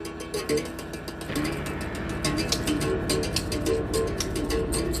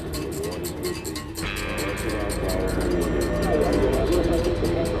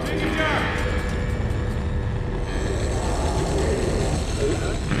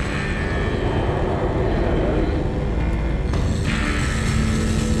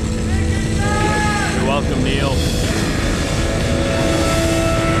Welcome, Neil.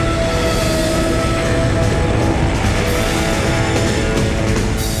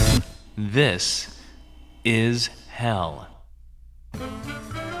 This is hell.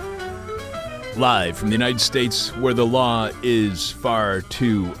 Live from the United States, where the law is far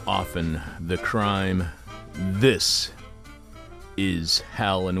too often the crime, this is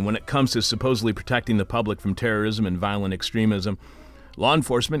hell. And when it comes to supposedly protecting the public from terrorism and violent extremism, law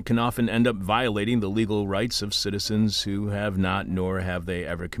enforcement can often end up violating the legal rights of citizens who have not, nor have they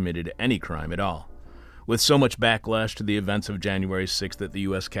ever committed any crime at all. With so much backlash to the events of January 6th at the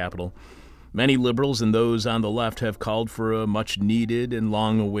U.S. Capitol, many liberals and those on the left have called for a much-needed and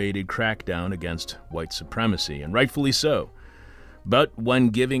long-awaited crackdown against white supremacy, and rightfully so. But when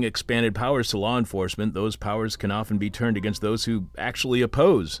giving expanded powers to law enforcement, those powers can often be turned against those who actually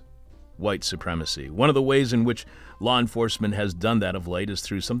oppose white supremacy. One of the ways in which law enforcement has done that of late is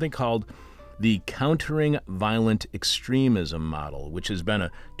through something called the Countering Violent Extremism model, which has been a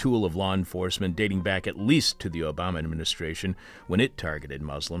tool of law enforcement dating back at least to the Obama administration when it targeted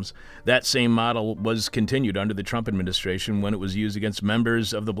Muslims. That same model was continued under the Trump administration when it was used against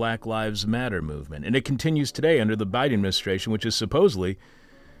members of the Black Lives Matter movement. And it continues today under the Biden administration, which is supposedly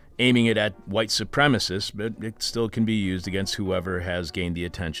aiming it at white supremacists, but it still can be used against whoever has gained the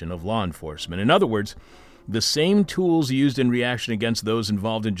attention of law enforcement. In other words, the same tools used in reaction against those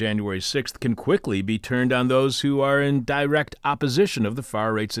involved in January 6th can quickly be turned on those who are in direct opposition of the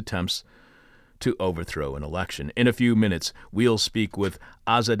far right's attempts to overthrow an election. In a few minutes, we'll speak with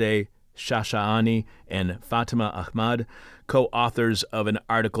Azadeh Shahshahani and Fatima Ahmad, co-authors of an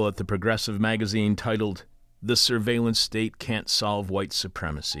article at the Progressive magazine titled "The Surveillance State Can't Solve White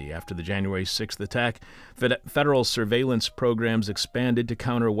Supremacy." After the January 6th attack, federal surveillance programs expanded to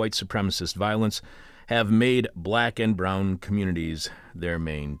counter white supremacist violence have made black and brown communities their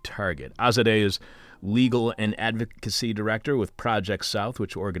main target. Azadeh is legal and advocacy director with Project South,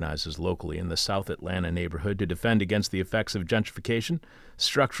 which organizes locally in the South Atlanta neighborhood to defend against the effects of gentrification,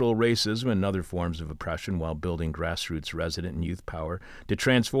 structural racism, and other forms of oppression while building grassroots resident and youth power to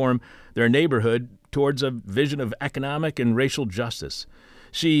transform their neighborhood towards a vision of economic and racial justice.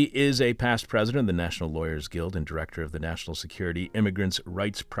 She is a past president of the National Lawyers Guild and director of the National Security Immigrants'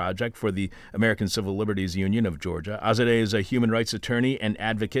 Rights Project for the American Civil Liberties Union of Georgia. Azadeh is a human rights attorney and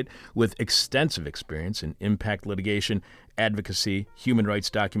advocate with extensive experience in impact litigation, advocacy, human rights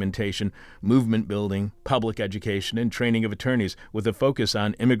documentation, movement building, public education, and training of attorneys with a focus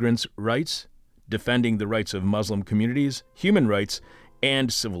on immigrants' rights, defending the rights of Muslim communities, human rights,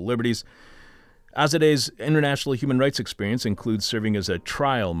 and civil liberties. Azadeh's international human rights experience includes serving as a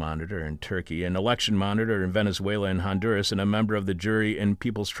trial monitor in Turkey, an election monitor in Venezuela and Honduras, and a member of the jury in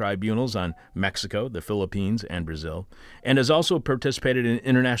people's tribunals on Mexico, the Philippines, and Brazil, and has also participated in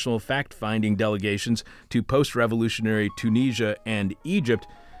international fact-finding delegations to post-revolutionary Tunisia and Egypt,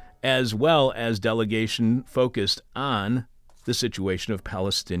 as well as delegation focused on the situation of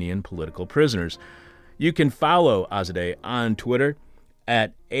Palestinian political prisoners. You can follow Azadeh on Twitter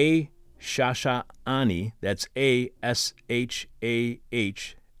at Shahshahani, that's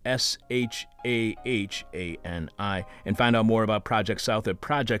ASHAHSHAHANI, and find out more about Project South at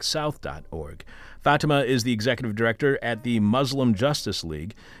projectsouth.org. Fatima is the executive director at the Muslim Justice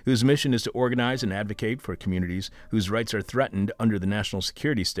League, whose mission is to organize and advocate for communities whose rights are threatened under the national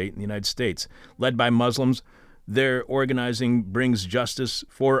security state in the United States. Led by Muslims, their organizing brings justice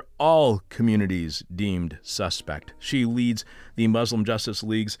for all communities deemed suspect. She leads the Muslim Justice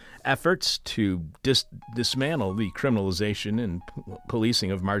League's efforts to dismantle the criminalization and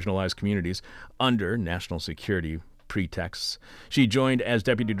policing of marginalized communities under national security pretexts. She joined as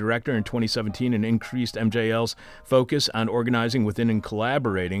deputy director in 2017 and increased MJL's focus on organizing within and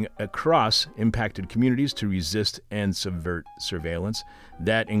collaborating across impacted communities to resist and subvert surveillance.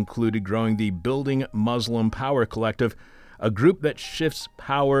 That included growing the Building Muslim Power Collective, a group that shifts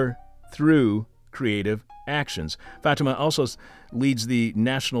power through creative actions. Fatima also leads the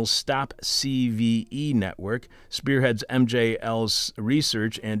National Stop CVE network, spearheads MJL's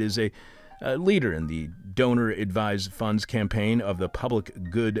research, and is a leader in the donor-advised funds campaign of the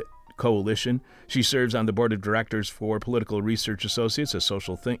Public Good Coalition. She serves on the board of directors for Political Research Associates, a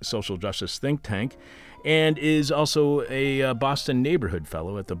social justice think tank, and is also a Boston Neighborhood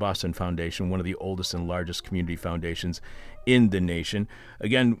Fellow at the Boston Foundation, one of the oldest and largest community foundations in the nation.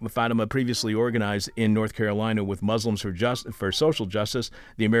 Again, Fatima previously organized in North Carolina with Muslims for Social Justice,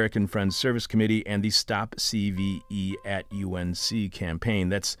 the American Friends Service Committee, and the Stop CVE at UNC campaign.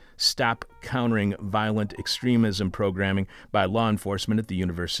 That's Stop Countering Violent Extremism programming by law enforcement at the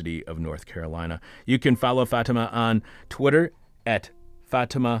University of North Carolina. You can follow Fatima on Twitter at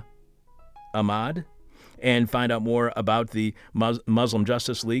Fatima Ahmad and find out more about the Muslim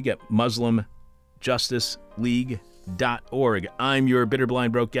Justice League at muslimjusticeleague.org. I'm your bitter,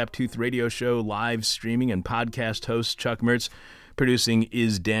 blind, broke, gap-toothed radio show, live streaming and podcast host, Chuck Mertz. Producing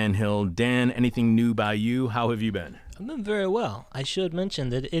is Dan Hill. Dan, anything new by you? How have you been? I've been very well. I should mention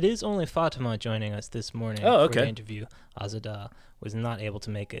that it is only Fatima joining us this morning for the interview. Azada was not able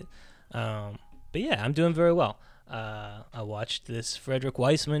to make it. But yeah, I'm doing very well. I watched this Frederick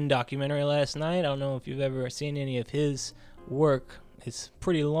Weissman documentary last night. I don't know if you've ever seen any of his work. It's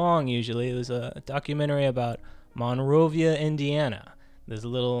pretty long usually. It was a documentary about Monrovia, Indiana. There's a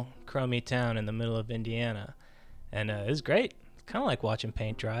little crummy town in the middle of Indiana. And it was great. Kind of like watching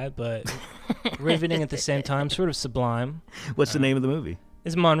paint dry, but riveting at the same time, sort of sublime. What's the name of the movie?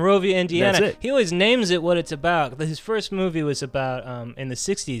 It's Monrovia, Indiana. That's it. He always names it what it's about. His first movie was about, in the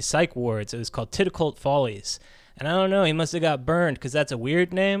 60s, psych wards. It was called Titicolt Follies. And I don't know, he must have got burned because that's a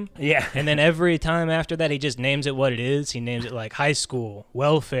weird name. Yeah. And then every time after that, he just names it what it is. He names it like high school,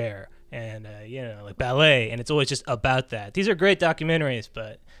 welfare, and, like ballet. And it's always just about that. These are great documentaries,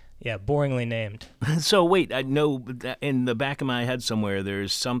 but, yeah, boringly named. So, wait, I know that in the back of my head somewhere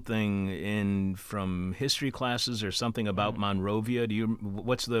there's something from history classes or something about Monrovia.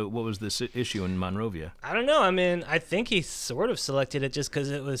 What was this issue in Monrovia? I don't know. I mean, I think he sort of selected it just because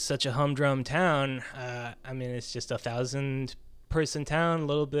it was such a humdrum town. It's just 1,000-person town, a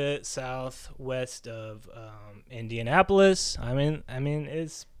little bit southwest of Indianapolis. I mean,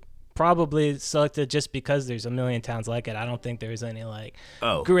 it's probably selected just because there's a million towns like it. I don't think there's any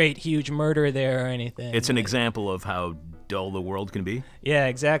great huge murder there or anything. It's an example of how dull the world can be. Yeah,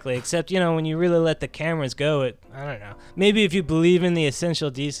 exactly. Except, when you really let the cameras go, I don't know. Maybe if you believe in the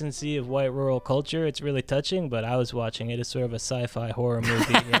essential decency of white rural culture, it's really touching, but I was watching it as sort of a sci-fi horror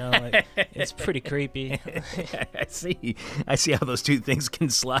movie, it's pretty creepy. I see how those two things can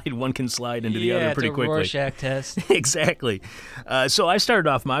slide. One can slide into the other pretty quickly. Yeah, it's a Rorschach test. Exactly. So I started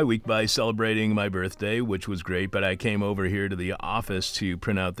off my week by celebrating my birthday, which was great, but I came over here to the office to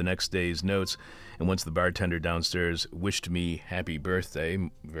print out the next day's notes. And once the bartender downstairs wished me happy birthday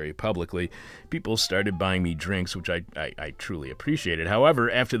very publicly, people started buying me drinks, which I truly appreciated.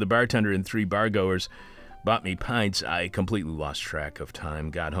 However, after the bartender and 3 bargoers bought me pints, I completely lost track of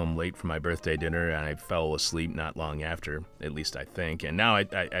time, got home late for my birthday dinner, and I fell asleep not long after, at least I think. And now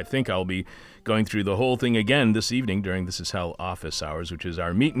I think I'll be going through the whole thing again this evening during This Is Hell office hours, which is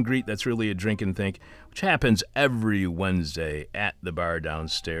our meet and greet that's really a drink and think, which happens every Wednesday at the bar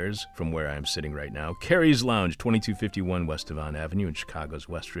downstairs from where I'm sitting right now. Carrie's Lounge, 2251 West Devon Avenue in Chicago's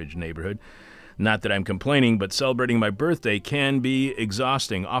Westridge neighborhood. Not that I'm complaining, but celebrating my birthday can be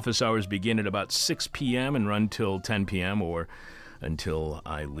exhausting. Office hours begin at about 6 p.m. and run till 10 p.m. or until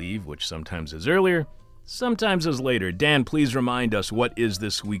I leave, which sometimes is earlier, sometimes is later. Dan, please remind us, what is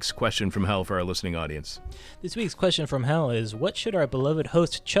this week's question from hell for our listening audience? This week's question from hell is, what should our beloved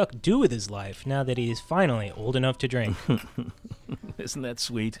host Chuck do with his life now that he is finally old enough to drink? Isn't that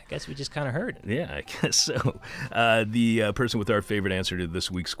sweet? I guess we just kind of heard it. Yeah, I guess so. The person with our favorite answer to this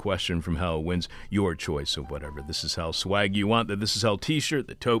week's question from hell wins your choice of whatever This Is Hell swag you want. The This Is Hell t-shirt,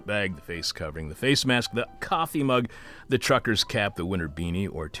 the tote bag, the face covering, the face mask, the coffee mug, the trucker's cap, the winter beanie,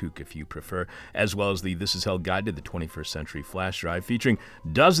 or toque if you prefer, as well as the This Is Hell guide to the 21st century flash drive featuring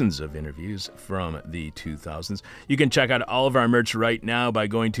dozens of interviews from the 2000s. You can check out all of our merch right now by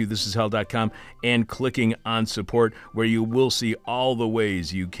going to thisishell.com and clicking on support, where you will see all the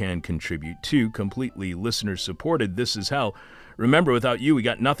ways you can contribute to completely listener-supported This Is Hell. Remember, without you, we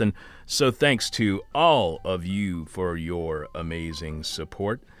got nothing. So thanks to all of you for your amazing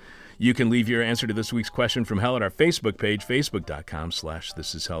support. You can leave your answer to this week's question from hell at our Facebook page,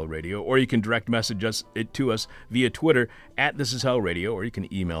 facebook.com/thisishellradio, or you can direct message it to us via Twitter at thisishellradio, or you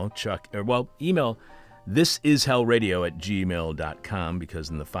can email email thisishellradio@gmail.com, because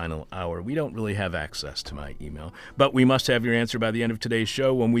in the final hour, we don't really have access to my email. But we must have your answer by the end of today's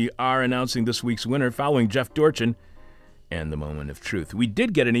show, when we are announcing this week's winner following Jeff Dorchin and the moment of truth. We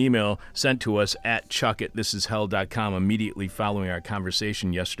did get an email sent to us at chuck@thisishell.com immediately following our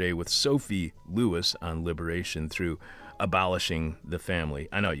conversation yesterday with Sophie Lewis on liberation through abolishing the family.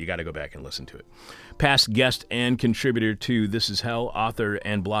 I know, you got to go back and listen to it. Past guest and contributor to This Is Hell, author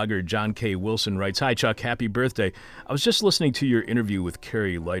and blogger John K. Wilson writes, "Hi, Chuck. Happy birthday. I was just listening to your interview with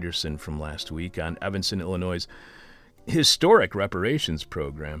Carrie Lighterson from last week on Evanston, Illinois' historic reparations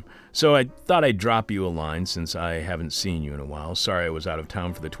program. So I thought I'd drop you a line since I haven't seen you in a while. Sorry I was out of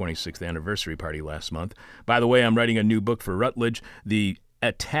town for the 26th anniversary party last month. By the way, I'm writing a new book for Routledge, The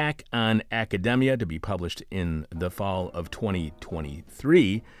Attack on Academia, to be published in the fall of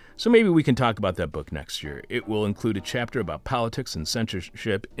 2023. So maybe we can talk about that book next year. It will include a chapter about politics and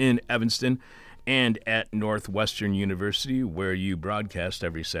censorship in Evanston and at Northwestern University, where you broadcast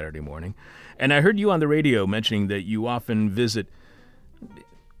every Saturday morning. And I heard you on the radio mentioning that you often visit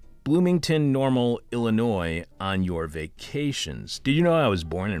Bloomington, Normal, Illinois on your vacations. Did you know I was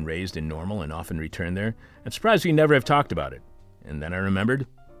born and raised in Normal and often return there? I'm surprised we never have talked about it. And then I remembered,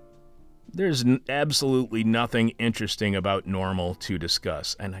 there's absolutely nothing interesting about Normal to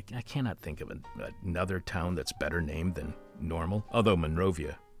discuss. And I cannot think of another town that's better named than Normal, although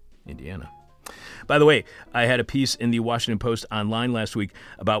Monrovia, Indiana. By the way, I had a piece in the Washington Post online last week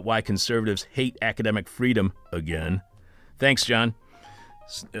about why conservatives hate academic freedom again. Thanks, John.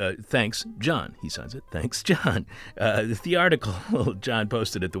 Thanks, John. He signs it. Thanks, John. The article John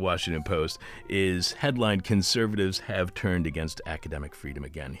posted at the Washington Post is headlined, "Conservatives Have Turned Against Academic Freedom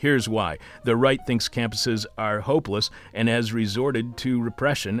Again." Here's why. The right thinks campuses are hopeless and has resorted to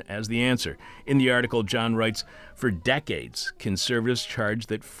repression as the answer. In the article, John writes, "For decades, conservatives charged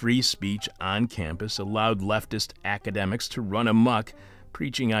that free speech on campus allowed leftist academics to run amok,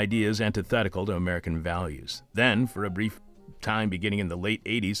 preaching ideas antithetical to American values. Then, for a brief time beginning in the late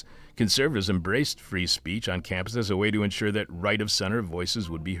 80s, conservatives embraced free speech on campus as a way to ensure that right-of-center voices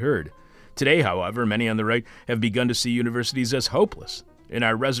would be heard. Today, however, many on the right have begun to see universities as hopeless and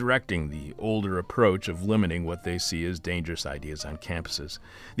are resurrecting the older approach of limiting what they see as dangerous ideas on campuses.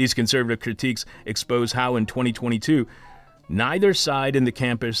 These conservative critiques expose how in 2022, neither side in the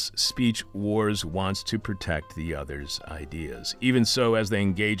campus speech wars wants to protect the other's ideas. Even so, as they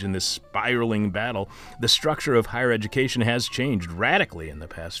engage in this spiraling battle, the structure of higher education has changed radically in the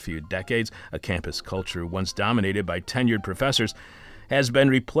past few decades. A campus culture once dominated by tenured professors has been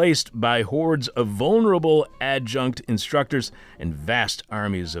replaced by hordes of vulnerable adjunct instructors and vast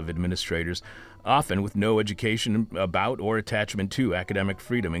armies of administrators, often with no education about or attachment to academic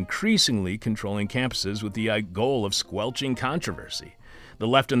freedom, increasingly controlling campuses with the goal of squelching controversy. The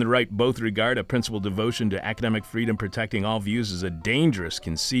left and the right both regard a principled devotion to academic freedom protecting all views as a dangerous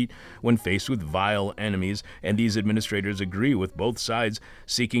conceit when faced with vile enemies, and these administrators agree with both sides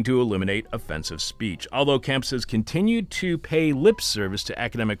seeking to eliminate offensive speech. Although campuses continue to pay lip service to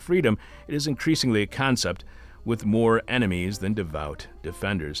academic freedom, it is increasingly a concept with more enemies than devout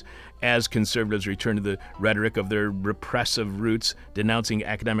defenders. As conservatives return to the rhetoric of their repressive roots, denouncing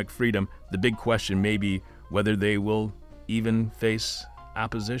academic freedom, the big question may be whether they will even face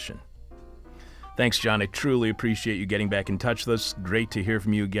opposition. Thanks, John. I truly appreciate you getting back in touch with us. Great to hear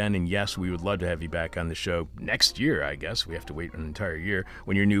from you again. And yes, we would love to have you back on the show next year, I guess. We have to wait an entire year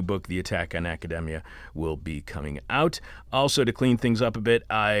when your new book, The Attack on Academia, will be coming out. Also, to clean things up a bit,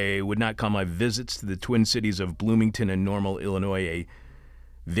 I would not call my visits to the Twin Cities of Bloomington and Normal, Illinois, a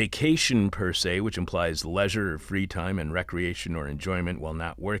vacation per se, which implies leisure or free time and recreation or enjoyment while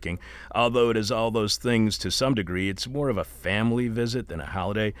not working. Although it is all those things to some degree, it's more of a family visit than a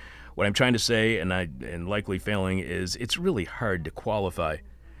holiday. What I'm trying to say, and likely failing, is it's really hard to qualify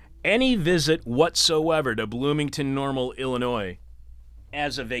any visit whatsoever to Bloomington, Normal, Illinois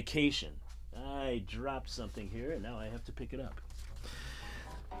as a vacation. I dropped something here, and now I have to pick it up.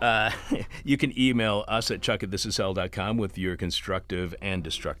 You can email us at chuck@thisishell.com with your constructive and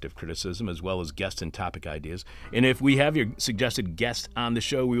destructive criticism, as well as guest and topic ideas. And if we have your suggested guest on the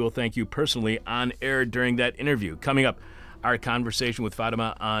show, we will thank you personally on air during that interview. Coming up, our conversation with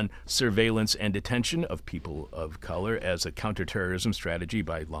Fatima on surveillance and detention of people of color as a counterterrorism strategy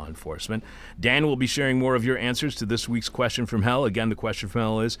by law enforcement. Dan will be sharing more of your answers to this week's Question from Hell. Again, the question from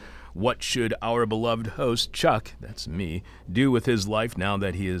hell is, what should our beloved host, Chuck, that's me, do with his life now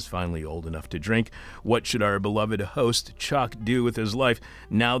that he is finally old enough to drink? What should our beloved host, Chuck, do with his life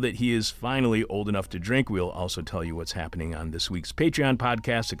now that he is finally old enough to drink? We'll also tell you what's happening on this week's Patreon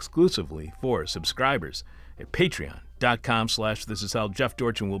podcast exclusively for subscribers at patreon.com/thisishell. Jeff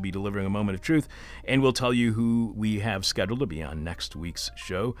Dorchin will be delivering a moment of truth, and we'll tell you who we have scheduled to be on next week's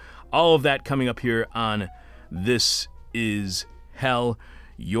show. All of that coming up here on This Is Hell,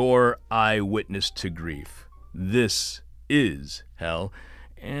 your eyewitness to grief. This is hell,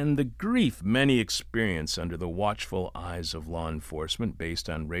 and the grief many experience under the watchful eyes of law enforcement based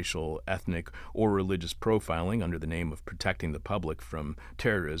on racial, ethnic, or religious profiling under the name of protecting the public from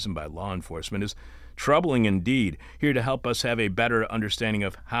terrorism by law enforcement is troubling indeed. Here to help us have a better understanding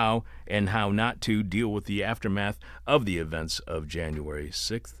of how and how not to deal with the aftermath of the events of January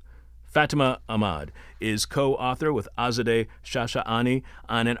 6th, Fatima Ahmad is co-author with Azadeh Shashani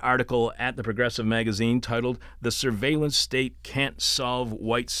on an article at the Progressive magazine titled "The Surveillance State Can't Solve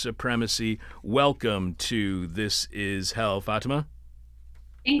White Supremacy." Welcome to This Is Hell, Fatima.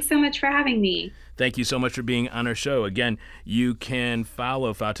 Thanks so much for having me. Thank you so much for being on our show. Again, you can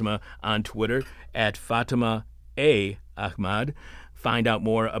follow Fatima on Twitter at Fatima A. Ahmad. Find out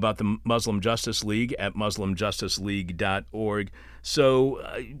more about the Muslim Justice League at muslimjusticeleague.org. So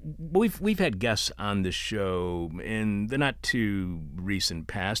we've had guests on the show in the not too recent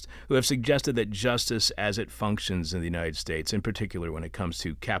past who have suggested that justice as it functions in the United States, in particular when it comes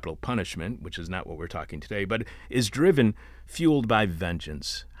to capital punishment, which is not what we're talking today, but is fueled by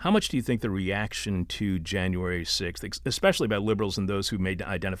vengeance. How much do you think the reaction to January 6th, especially by liberals and those who may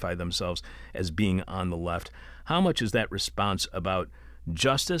identify themselves as being on the left, how much is that response about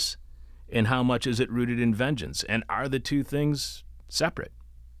justice and how much is it rooted in vengeance? And are the two things separate?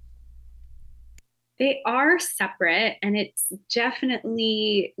 They are separate, and it's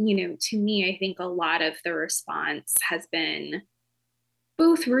definitely, to me, I think a lot of the response has been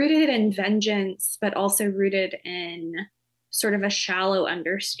both rooted in vengeance, but also rooted in sort of a shallow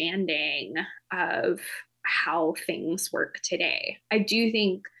understanding of how things work today. I do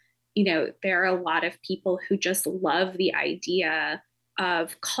think, there are a lot of people who just love the idea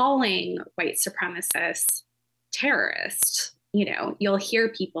of calling white supremacists terrorists. You'll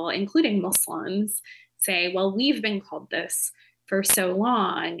hear people, including Muslims, say, well, we've been called this for so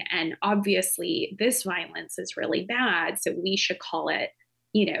long, and obviously this violence is really bad, so we should call it,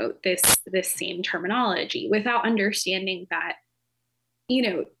 this same terminology, without understanding that,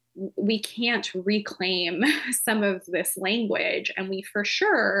 we can't reclaim some of this language, and we for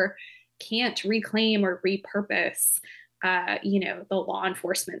sure can't reclaim or repurpose, the law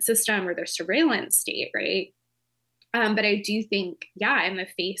enforcement system or the surveillance state, right? But I do think, in the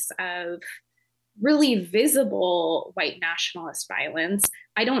face of really visible white nationalist violence,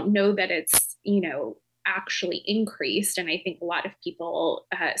 I don't know that it's, actually increased. And I think a lot of people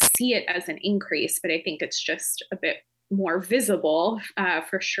see it as an increase, but I think it's just a bit more visible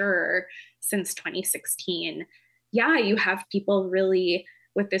for sure since 2016. You have people really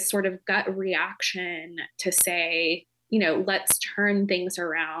with this sort of gut reaction to say, let's turn things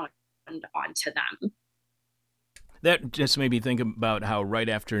around onto them. That just made me think about how right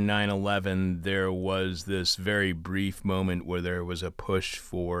after 9/11, there was this very brief moment where there was a push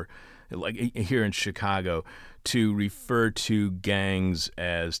for, like here in Chicago, to refer to gangs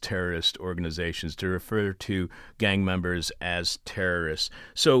as terrorist organizations, to refer to gang members as terrorists.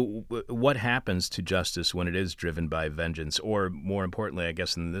 So what happens to justice when it is driven by vengeance, or more importantly, I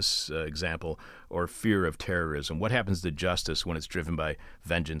guess in this example, or fear of terrorism? What happens to justice when it's driven by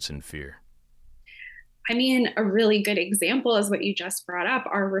vengeance and fear? I mean, a really good example is what you just brought up.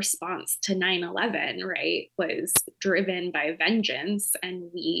 Our response to 9/11, right, was driven by vengeance,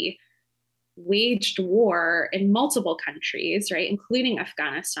 and we waged war in multiple countries, right, including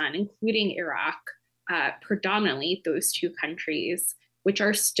Afghanistan, including Iraq, predominantly those two countries, which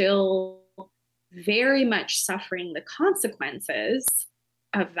are still very much suffering the consequences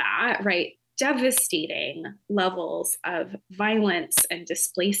of that, right? Devastating levels of violence and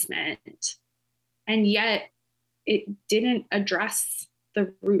displacement. And yet it didn't address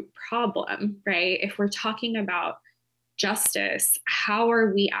the root problem, right? If we're talking about justice, how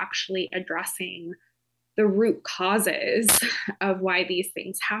are we actually addressing the root causes of why these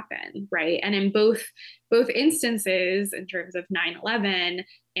things happen, right? And in both instances, in terms of 9/11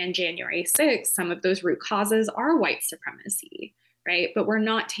 and January 6th, some of those root causes are white supremacy, right? But we're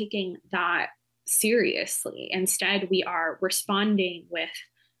not taking that seriously. Instead, we are responding with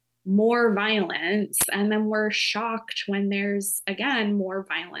more violence, and then we're shocked when there's, again, more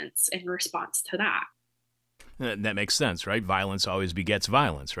violence in response to that. That makes sense, right? Violence always begets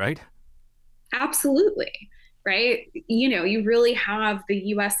violence, right? Absolutely, right? You really have the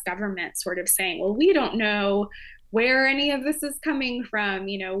US government sort of saying, well, we don't know where any of this is coming from,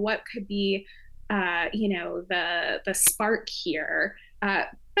 what could be, the spark here.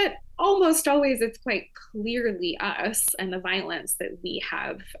 But almost always it's quite clearly us and the violence that we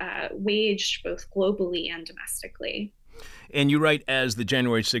have waged both globally and domestically. And you write, as the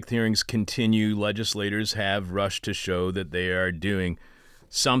January 6th hearings continue, legislators have rushed to show that they are doing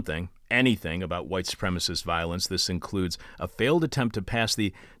something, anything, about white supremacist violence. This includes a failed attempt to pass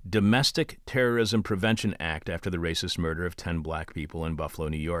the Domestic Terrorism Prevention Act after the racist murder of 10 black people in Buffalo,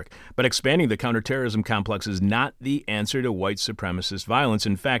 New York. But expanding the counterterrorism complex is not the answer to white supremacist violence.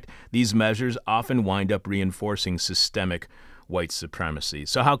 In fact, these measures often wind up reinforcing systemic white supremacy.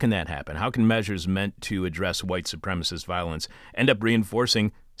 So how can that happen? How can measures meant to address white supremacist violence end up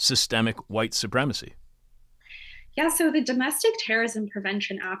reinforcing systemic white supremacy? Yeah, so the Domestic Terrorism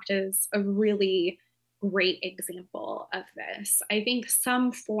Prevention Act is a really great example of this. I think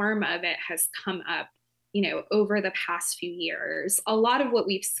some form of it has come up, over the past few years. A lot of what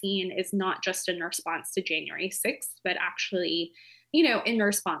we've seen is not just in response to January 6th, but actually, in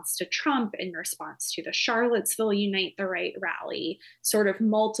response to Trump, in response to the Charlottesville Unite the Right rally, sort of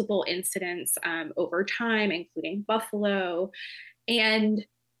multiple incidents over time, including Buffalo. And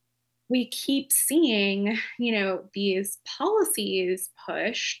we keep seeing, these policies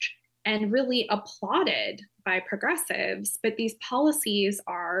pushed and really applauded by progressives, but these policies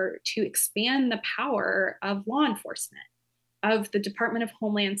are to expand the power of law enforcement, of the Department of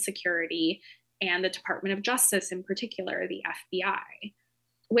Homeland Security and the Department of Justice, in particular, the FBI,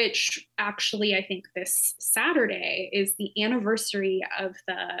 which actually I think this Saturday is the anniversary of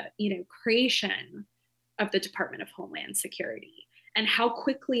the, creation of the Department of Homeland Security. And how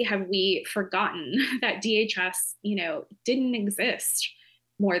quickly have we forgotten that DHS, didn't exist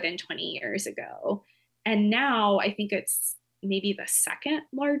more than 20 years ago. And now I think it's maybe the second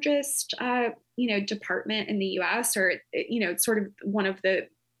largest, department in the US, or, sort of one of the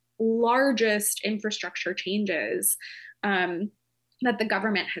largest infrastructure changes that the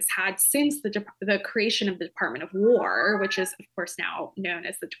government has had since the creation of the Department of War, which is, of course, now known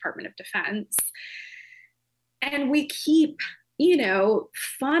as the Department of Defense. And we keep,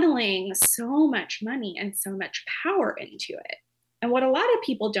 funneling so much money and so much power into it. And what a lot of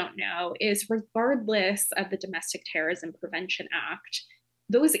people don't know is, regardless of the Domestic Terrorism Prevention Act,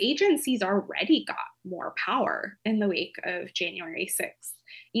 those agencies already got more power in the wake of January 6th.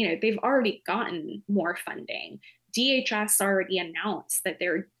 They've already gotten more funding. DHS already announced that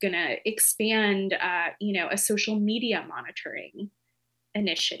they're going to expand, a social media monitoring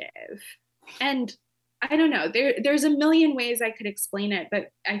initiative. And I don't know, there's a million ways I could explain it, but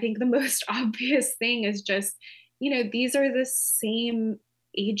I think the most obvious thing is just, these are the same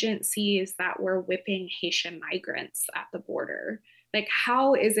agencies that were whipping Haitian migrants at the border. Like,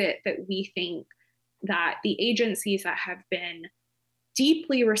 how is it that we think that the agencies that have been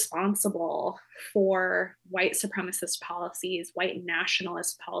deeply responsible for white supremacist policies, white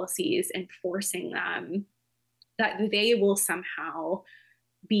nationalist policies, enforcing them, that they will somehow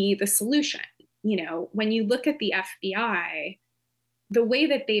be the solution? When you look at the FBI, the way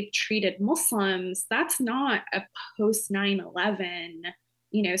that they've treated Muslims, that's not a post 9/11,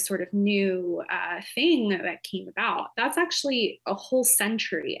 sort of new thing that came about. That's actually a whole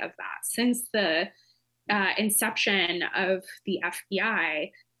century of that. Since the inception of the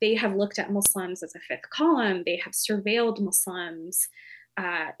FBI, they have looked at Muslims as a fifth column. They have surveilled Muslims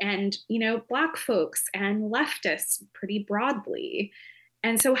and, Black folks and leftists pretty broadly.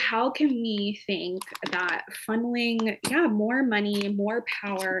 And so how can we think that funneling, more money, more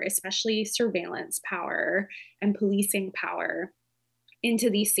power, especially surveillance power and policing power into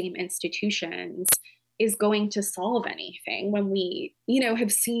these same institutions is going to solve anything, when we,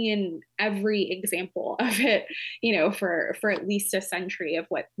 have seen every example of it, for at least a century of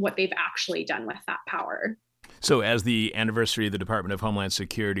what they've actually done with that power? So as the anniversary of the Department of Homeland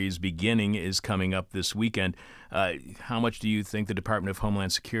Security's beginning is coming up this weekend, how much do you think the Department of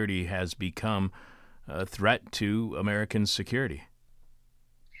Homeland Security has become a threat to American security?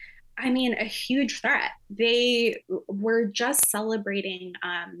 I mean, a huge threat. They were just celebrating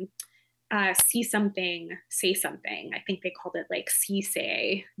See Something, Say Something. I think they called it like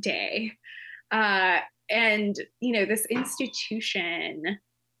CSAY Day. And, this institution,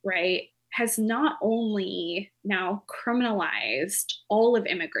 right, has not only now criminalized all of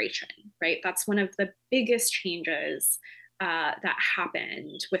immigration, right? That's one of the biggest changes that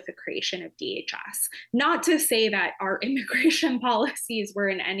happened with the creation of DHS. Not to say that our immigration policies were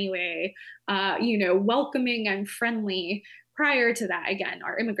in any way, welcoming and friendly prior to that. Again,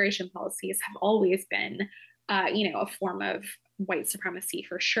 our immigration policies have always been, a form of white supremacy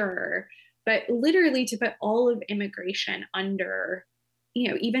for sure. But literally to put all of immigration under,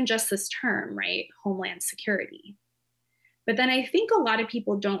 even just this term, right, Homeland Security. But then I think a lot of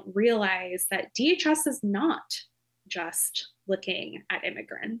people don't realize that DHS is not just looking at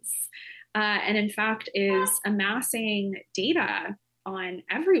immigrants, and in fact is amassing data on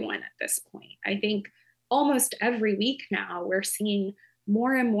everyone at this point. I think almost every week now we're seeing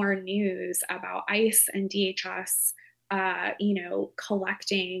more and more news about ICE and DHS,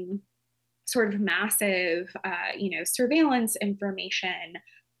 collecting sort of massive, surveillance information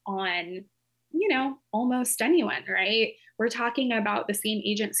on, almost anyone, right? We're talking about the same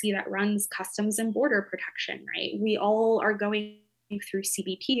agency that runs Customs and Border Protection, right? We all are going through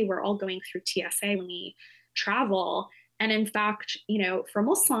CBP. We're all going through TSA when we travel. And in fact, for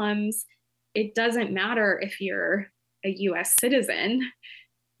Muslims, it doesn't matter if you're a US citizen,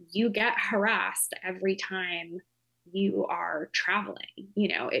 you get harassed every time you are traveling.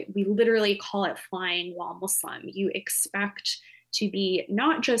 We literally call it flying while Muslim. You expect to be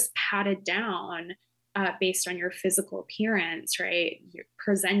not just patted down based on your physical appearance, right? You're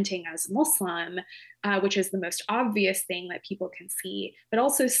presenting as Muslim, which is the most obvious thing that people can see, but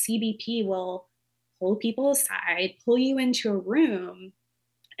also CBP will pull people aside, pull you into a room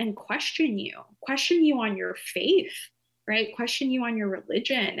and question you on your faith, right? Question you on your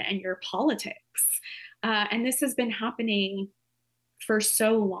religion and your politics. And this has been happening for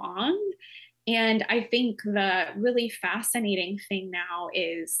so long. And I think the really fascinating thing now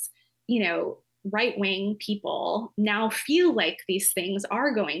is, right wing people now feel like these things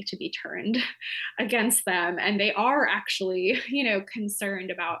are going to be turned against them. And they are actually, concerned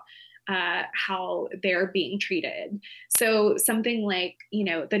about how they're being treated. So something like,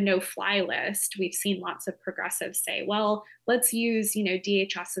 the no-fly list, we've seen lots of progressives say, well, let's use,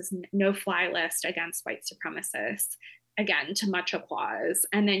 DHS's no-fly list against white supremacists, again, to much applause.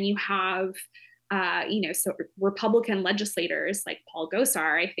 And then you have, so Republican legislators like Paul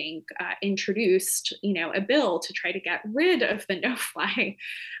Gosar, I think, introduced, a bill to try to get rid of the no-fly,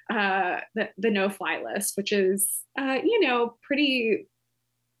 the no-fly list, which is,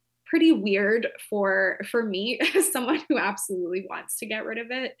 pretty weird for me as someone who absolutely wants to get rid of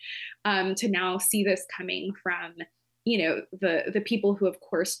it, to now see this coming from the people who of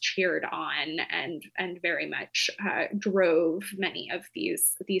course cheered on and very much drove many of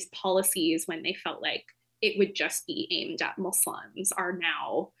these policies when they felt like it would just be aimed at Muslims, are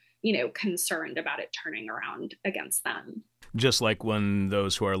now concerned about it turning around against them. Just like when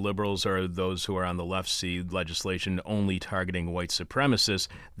those who are liberals or those who are on the left see legislation only targeting white supremacists,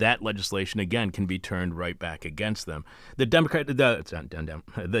 that legislation again can be turned right back against them. The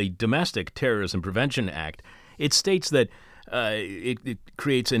Domestic Terrorism Prevention Act, it states that it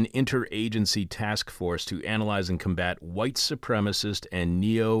creates an interagency task force to analyze and combat white supremacist and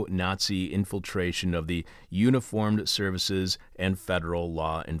neo-Nazi infiltration of the uniformed services and federal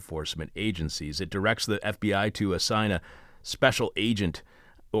law enforcement agencies. It directs the FBI to assign a special agent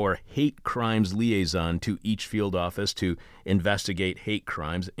or hate crimes liaison to each field office to investigate hate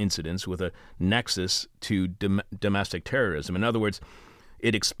crimes incidents with a nexus to domestic terrorism. In other words,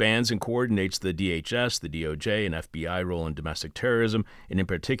 it expands and coordinates the DHS, the DOJ, and FBI role in domestic terrorism, and in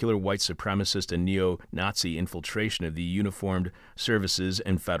particular white supremacist and neo-Nazi infiltration of the uniformed services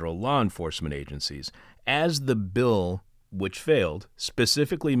and federal law enforcement agencies. As the bill, which failed,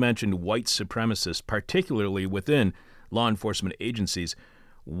 specifically mentioned white supremacists, particularly within law enforcement agencies,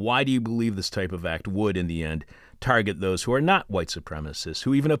 why do you believe this type of act would, in the end, target those who are not white supremacists,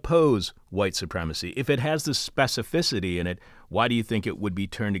 who even oppose white supremacy? If it has this specificity in it, why do you think it would be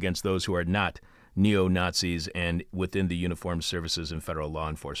turned against those who are not neo-Nazis and within the uniformed services and federal law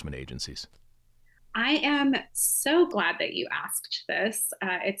enforcement agencies? I am so glad that you asked this.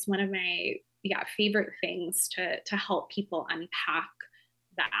 It's one of my favorite things to help people unpack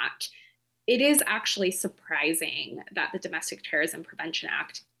that. It is actually surprising that the Domestic Terrorism Prevention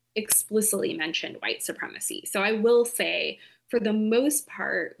Act explicitly mentioned white supremacy. So I will say, for the most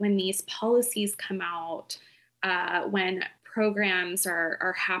part, when these policies come out, when programs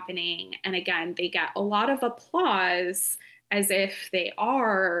are happening, and again, they get a lot of applause as if they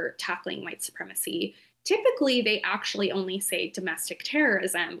are tackling white supremacy, typically they actually only say domestic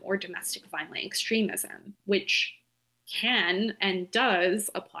terrorism or domestic violent extremism, which can and does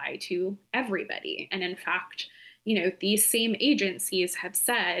apply to everybody. And in fact, these same agencies have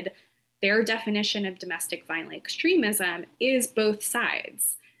said their definition of domestic violent extremism is both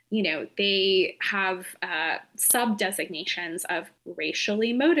sides. They have sub-designations of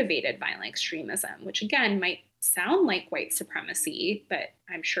racially motivated violent extremism, which again might sound like white supremacy, but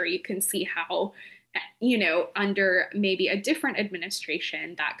I'm sure you can see how, under maybe a different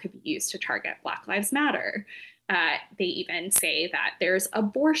administration, that could be used to target Black Lives Matter. They even say that there's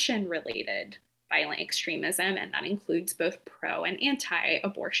abortion-related violent extremism, and that includes both pro and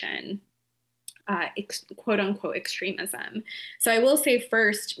anti-abortion, quote-unquote extremism. So I will say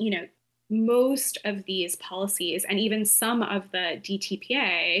first, most of these policies, and even some of the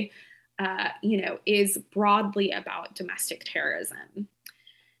DTPA, is broadly about domestic terrorism.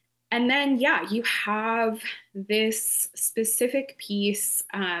 And then, you have this specific piece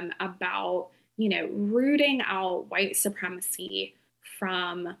about rooting out white supremacy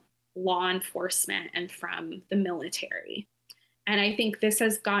from law enforcement and from the military. And I think this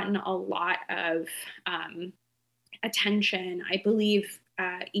has gotten a lot of attention. I believe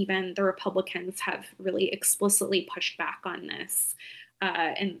even the Republicans have really explicitly pushed back on this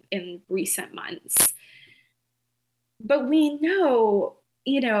in recent months. But we know,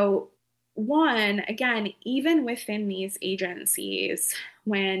 one, again, even within these agencies,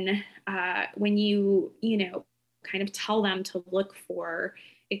 when you kind of tell them to look for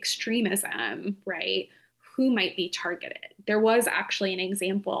extremism, right? Who might be targeted? There was actually an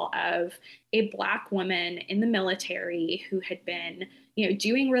example of a Black woman in the military who had been,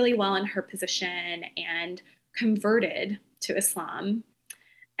 doing really well in her position and converted to Islam,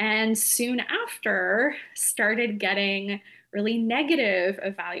 and soon after started getting really negative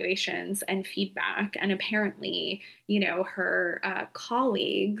evaluations and feedback. And apparently, her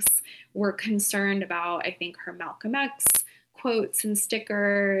colleagues were concerned about, I think, her Malcolm X quotes and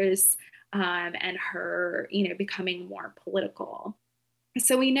stickers, and her, becoming more political.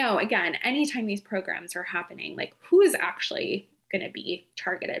 So we know, again, anytime these programs are happening, like, who is actually going to be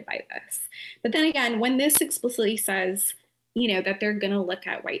targeted by this? But then again, when this explicitly says, that they're going to look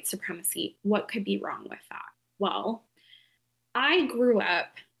at white supremacy, what could be wrong with that? Well, I grew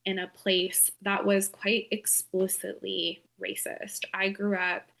up in a place that was quite explicitly racist. I grew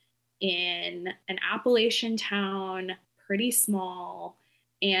up in an Appalachian town, pretty small,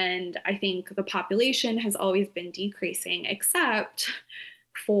 and I think the population has always been decreasing, except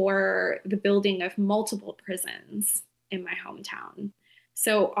for the building of multiple prisons in my hometown.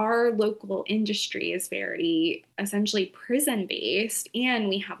 So our local industry is very essentially prison based, and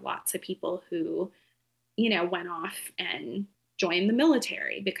we have lots of people who, went off and joined the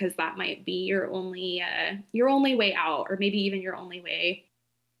military because that might be your only way out, or maybe even your only way,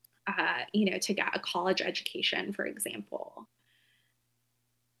 to get a college education, for example.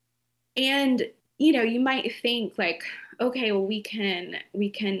 And you might think like, okay, well, we can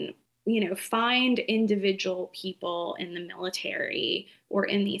find individual people in the military or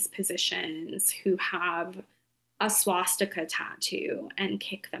in these positions who have a swastika tattoo and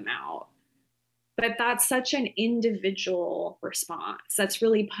kick them out. But that's such an individual response. That's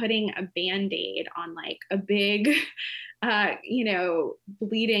really putting a band-aid on like a big,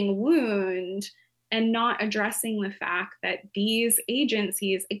 bleeding wound, and not addressing the fact that these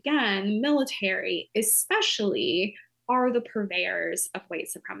agencies, again, military especially, are the purveyors of white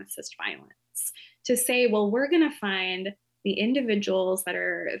supremacist violence. To say, well, we're going to find the individuals that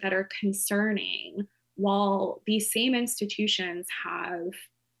are concerning, while these same institutions have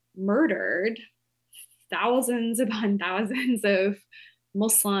murdered thousands upon thousands of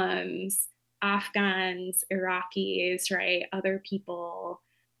Muslims, Afghans, Iraqis, right? Other people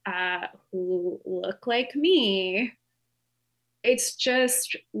who look like me. It's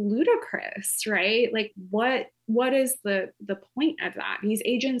just ludicrous, right? Like, what is the point of that? These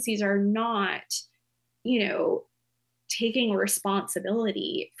agencies are not, taking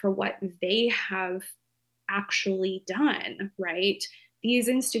responsibility for what they have actually done, right? These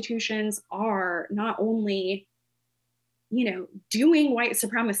institutions are not only, doing white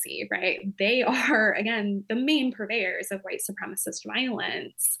supremacy, right? They are, again, the main purveyors of white supremacist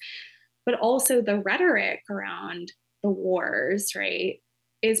violence, but also the rhetoric around the wars, right,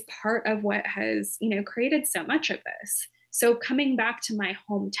 is part of what has, created so much of this. So coming back to my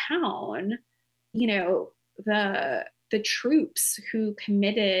hometown, the troops who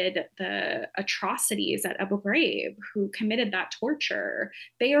committed the atrocities at Abu Ghraib, who committed that torture,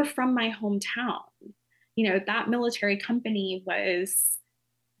 they are from my hometown. That military company was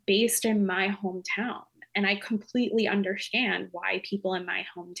based in my hometown. And I completely understand why people in my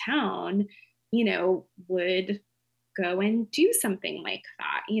hometown, would go and do something like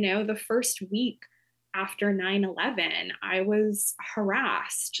that. The first week after 9/11, I was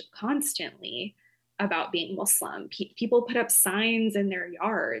harassed constantly about being Muslim. People put up signs in their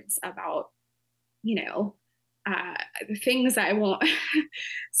yards about, uh, things I won't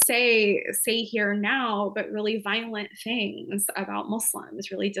say here now, but really violent things about Muslims,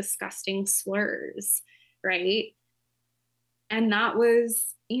 really disgusting slurs, right? And that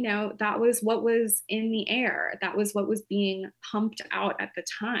was, that was what was in the air. That was what was being pumped out at the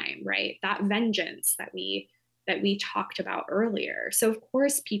time, right? That vengeance that we talked about earlier. So of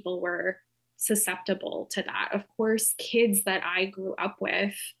course people were susceptible to that. Of course, kids that I grew up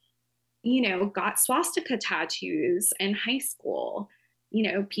with, got swastika tattoos in high school.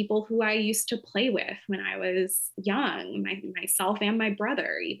 People who I used to play with when I was young, myself and my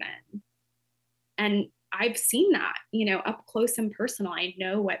brother even. And I've seen that, up close and personal. I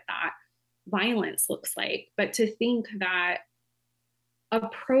know what that violence looks like. But to think that a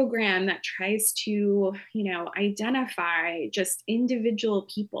program that tries to, identify just individual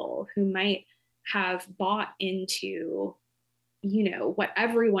people who might have bought into, what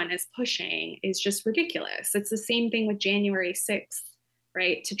everyone is pushing is just ridiculous. It's the same thing with January 6th,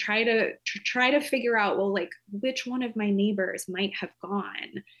 right? To try to figure out, well, like, which one of my neighbors might have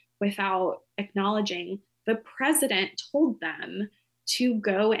gone, without acknowledging the president told them to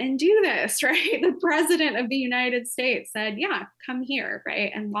go and do this, right? The president of the United States said, yeah, come here,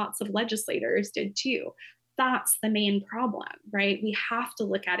 right? And lots of legislators did too. That's the main problem, right? We have to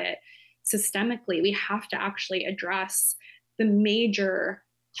look at it systemically. We have to actually address the major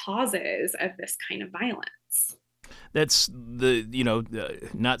causes of this kind of violence. That's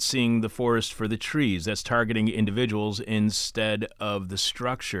not seeing the forest for the trees. That's targeting individuals instead of the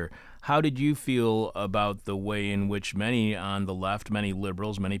structure. How did you feel about the way in which many on the left, many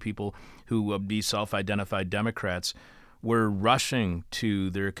liberals, many people who would be self-identified Democrats were rushing to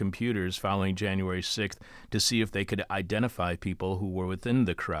their computers following January 6th to see if they could identify people who were within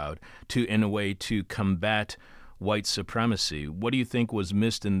the crowd in a way to combat white supremacy? What do you think was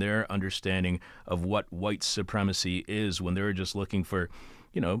missed in their understanding of what white supremacy is when they were just looking for,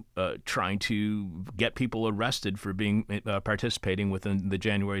 trying to get people arrested for being participating within the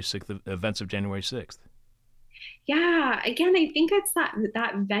January 6th events of January 6th? Yeah, again, I think it's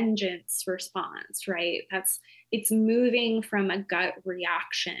that vengeance response, right? It's moving from a gut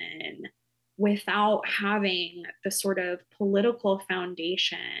reaction without having the sort of political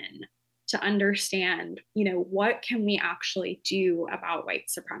foundation to understand, what can we actually do about white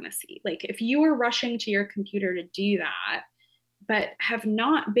supremacy? Like, if you are rushing to your computer to do that, but have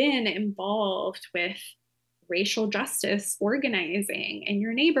not been involved with racial justice organizing in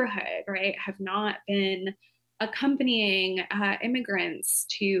your neighborhood, right? Have not been accompanying immigrants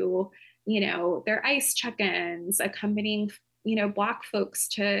to, their ICE check-ins, accompanying, Black folks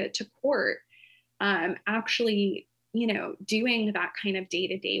to court, actually, doing that kind of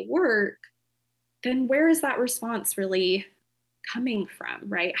day-to-day work, then where is that response really coming from,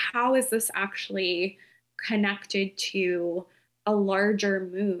 right? How is this actually connected to a larger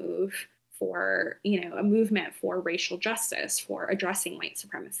move for, a movement for racial justice, for addressing white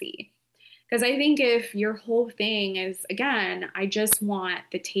supremacy? Because I think if your whole thing is, again, I just want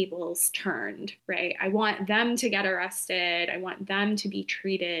the tables turned, right? I want them to get arrested. I want them to be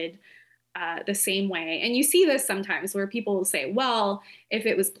treated the same way. And you see this sometimes where people will say, well, if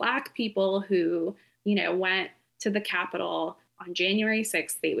it was Black people who, went to the Capitol on January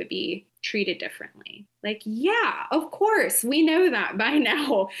 6th, they would be treated differently. Like, yeah, of course, we know that by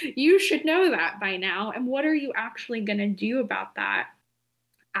now. You should know that by now. And what are you actually going to do about that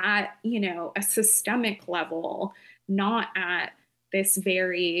at, a systemic level, not at this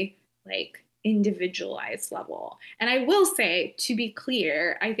very, like, individualized level? And I will say, to be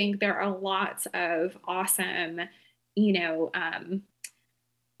clear, I think there are lots of awesome,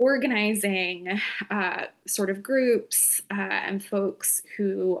 organizing sort of groups and folks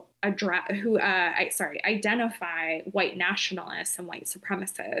who identify white nationalists and white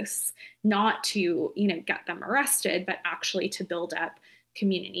supremacists, not to, get them arrested, but actually to build up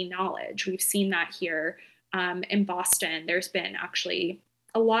community knowledge. We've seen that here in Boston. There's been actually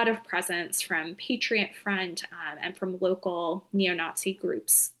a lot of presence from Patriot Front and from local neo-Nazi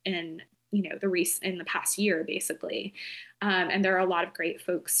groups in the past year, basically. And there are a lot of great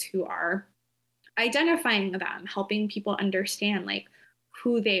folks who are identifying them, helping people understand, like,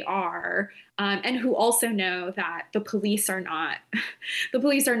 who they are, and who also know that the police are not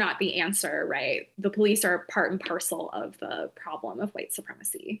the answer, right? The police are part and parcel of the problem of white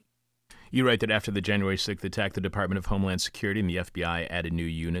supremacy. You write that after the January 6th attack, the Department of Homeland Security and the FBI added new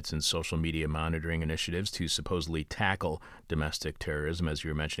units and social media monitoring initiatives to supposedly tackle domestic terrorism, as you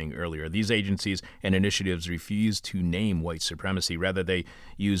were mentioning earlier. These agencies and initiatives refuse to name white supremacy. Rather, they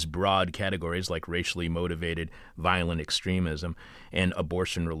use broad categories like racially motivated violent extremism and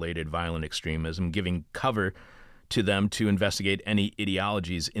abortion-related violent extremism, giving cover to them to investigate any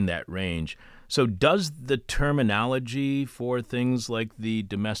ideologies in that range. So does the terminology for things like the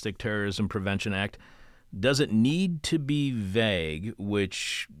Domestic Terrorism Prevention Act, does it need to be vague,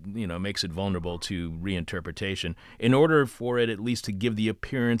 which, makes it vulnerable to reinterpretation, in order for it at least to give the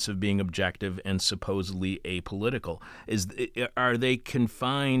appearance of being objective and supposedly apolitical? Are they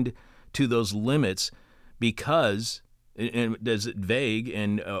confined to those limits because, and is it vague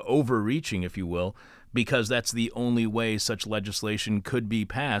and overreaching, if you will, because that's the only way such legislation could be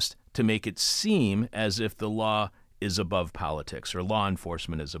passed to make it seem as if the law is above politics or law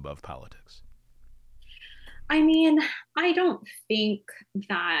enforcement is above politics? I mean, I don't think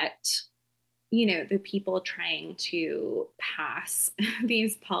that, the people trying to pass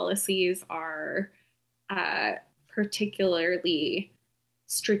these policies are particularly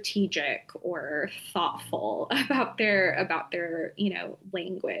strategic or thoughtful about their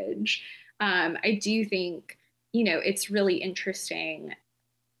language. I do think it's really interesting.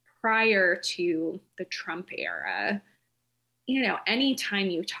 Prior to the Trump era, anytime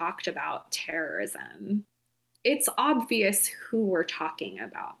you talked about terrorism, it's obvious who we're talking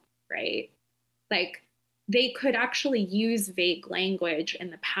about, right? Like, they could actually use vague language in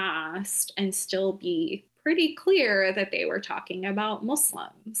the past and still be pretty clear that they were talking about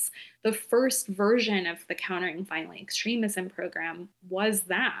Muslims. The first version of the Countering Violent Extremism program was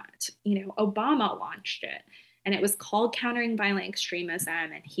that. Obama launched it, and it was called Countering Violent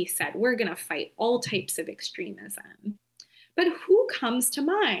Extremism. And he said, we're going to fight all types of extremism. But who comes to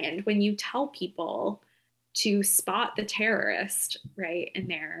mind when you tell people to spot the terrorist, right, in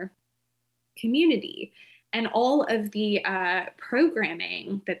their community? And all of the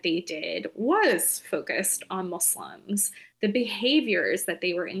programming that they did was focused on Muslims. The behaviors that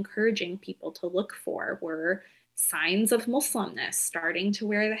they were encouraging people to look for were signs of Muslimness, starting to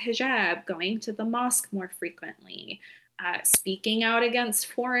wear the hijab, going to the mosque more frequently, speaking out against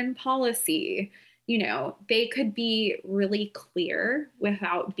foreign policy. They could be really clear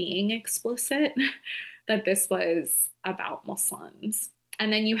without being explicit that this was about Muslims.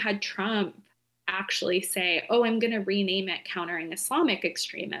 And then you had Trump actually say, oh, I'm going to rename it Countering Islamic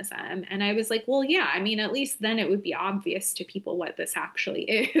Extremism. And I was like, well, yeah, I mean, at least then it would be obvious to people what this actually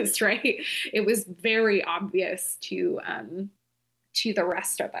is, right? It was very obvious to the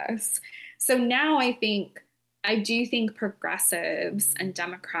rest of us. So now I do think progressives and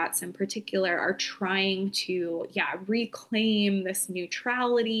Democrats in particular are trying to, reclaim this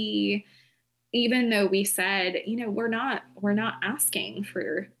neutrality, even though we said, we're not asking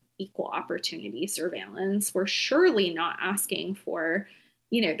for equal opportunity surveillance. We're surely not asking for,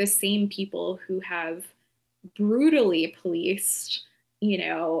 the same people who have brutally policed,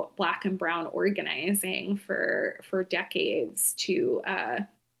 Black and brown organizing for decades to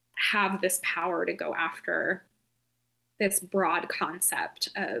have this power to go after this broad concept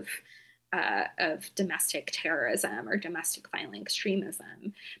of domestic terrorism or domestic violent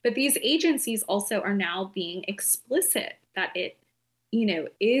extremism. But these agencies also are now being explicit that it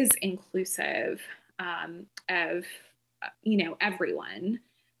is inclusive of, everyone.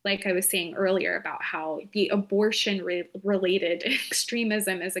 Like I was saying earlier about how the abortion-related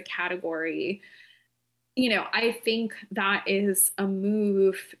extremism is a category, I think that is a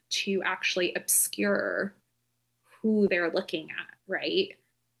move to actually obscure who they're looking at, right?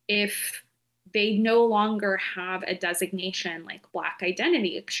 If they no longer have a designation like Black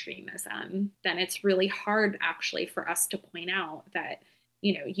identity extremism, then it's really hard actually for us to point out that,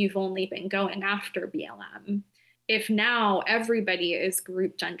 you've only been going after BLM. If now everybody is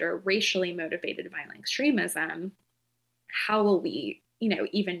grouped under racially motivated violent extremism, how will we,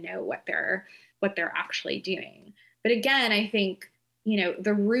 even know what they're actually doing? But again, I think,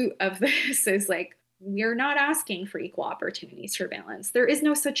 the root of this is like, we're not asking for equal opportunity surveillance. There is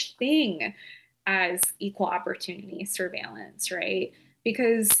no such thing as equal opportunity surveillance, right?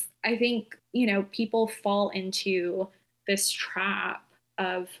 Because I think, people fall into this trap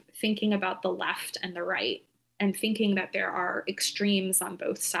of thinking about the left and the right and thinking that there are extremes on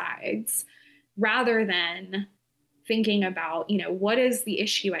both sides, rather than thinking about, what is the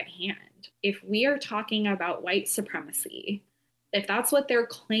issue at hand? If we are talking about white supremacy, if that's what they're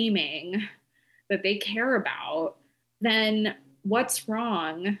claiming that they care about, then what's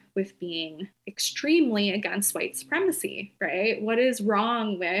wrong with being extremely against white supremacy, right? What is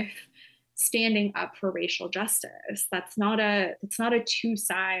wrong with standing up for racial justice? That's not a two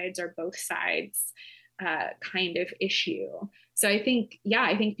sides or both sides kind of issue. So I think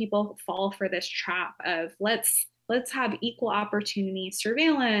people fall for this trap of let's have equal opportunity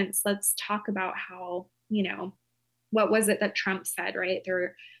surveillance. Let's talk about how, what was it that Trump said, right? There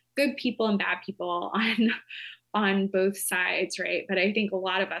are good people and bad people on both sides, right? But I think a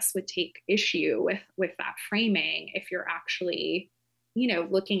lot of us would take issue with that framing if you're actually,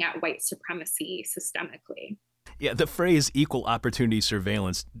 looking at white supremacy systemically. Yeah, the phrase equal opportunity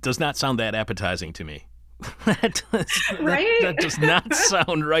surveillance does not sound that appetizing to me. That does not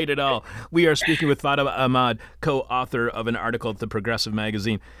sound right at all. We are speaking with Fatima Ahmad, co-author of an article at the Progressive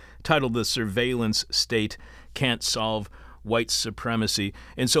magazine titled "The Surveillance State Can't Solve White Supremacy."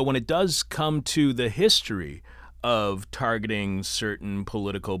 And so when it does come to the history of targeting certain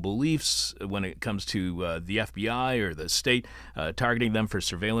political beliefs when it comes to the FBI or the state, targeting them for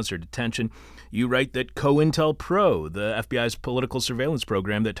surveillance or detention. You write that COINTELPRO, the FBI's political surveillance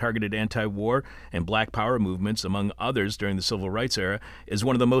program that targeted anti-war and black power movements, among others, during the civil rights era, is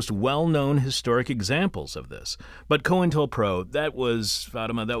one of the most well-known historic examples of this. But COINTELPRO, that was,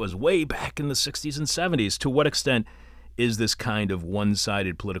 Fatima, that was way back in the 60s and 70s. To what extent is this kind of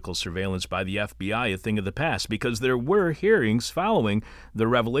one-sided political surveillance by the FBI a thing of the past? Because there were hearings following the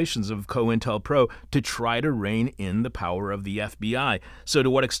revelations of COINTELPRO to try to rein in the power of the FBI. So to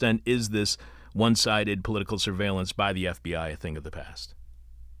what extent is this one-sided political surveillance by the FBI a thing of the past?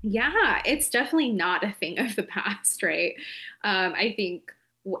 Yeah, it's definitely not a thing of the past, right? I think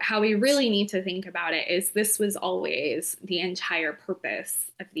how we really need to think about it is this was always the entire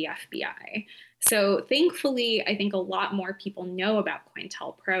purpose of the FBI. So thankfully, I think a lot more people know about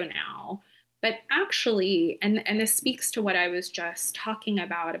COINTELPRO now. But actually, and this speaks to what I was just talking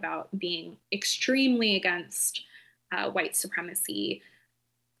about being extremely against white supremacy.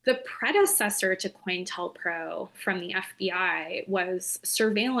 The predecessor to COINTELPRO from the FBI was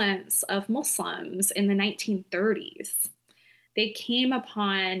surveillance of Muslims in the 1930s. They came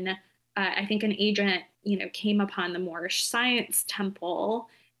upon, I think an agent, came upon the Moorish Science Temple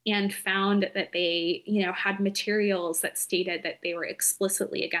and found that they, had materials that stated that they were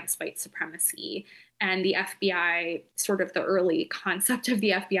explicitly against white supremacy. And the FBI, sort of the early concept of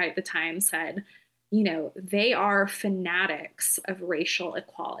the FBI at the time, said, they are fanatics of racial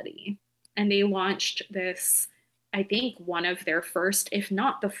equality. And they launched this, I think, one of their first, if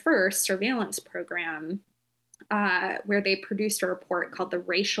not the first, surveillance program where they produced a report called The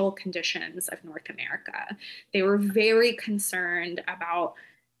Racial Conditions of North America. They were very concerned about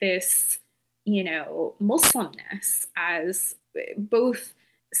this, Muslimness as both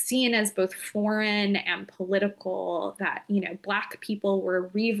seen as both foreign and political, that, Black people were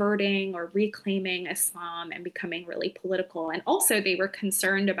reverting or reclaiming Islam and becoming really political. And also they were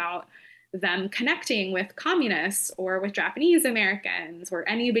concerned about them connecting with communists or with Japanese Americans or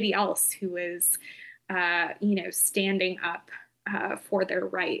anybody else who was, standing up for their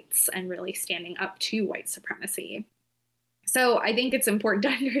rights and really standing up to white supremacy. So I think it's important to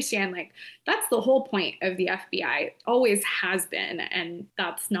understand, like, that's the whole point of the FBI. It always has been, and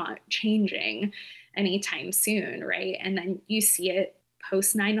that's not changing anytime soon, right? And then you see it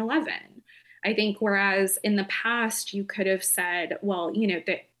post 9/11. I think whereas in the past you could have said, well,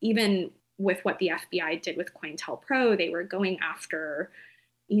 that even with what the FBI did with COINTELPRO, they were going after,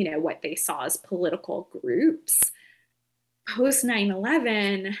 what they saw as political groups. Post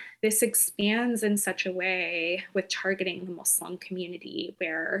 9/11, this expands in such a way with targeting the Muslim community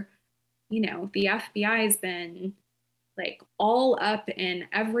where, the FBI has been like all up in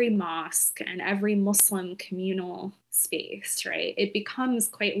every mosque and every Muslim communal space, right? It becomes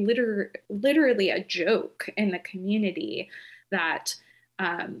quite literally a joke in the community that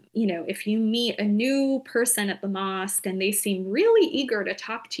if you meet a new person at the mosque and they seem really eager to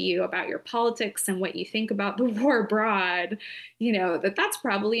talk to you about your politics and what you think about the war abroad, that's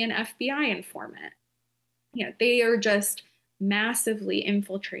probably an FBI informant. They are just massively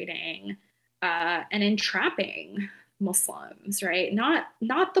infiltrating and entrapping Muslims, right? Not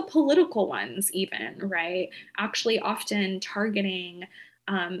the political ones even, right? Actually often targeting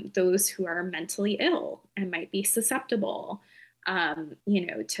those who are mentally ill and might be susceptible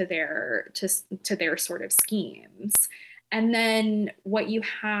to their sort of schemes. And then what you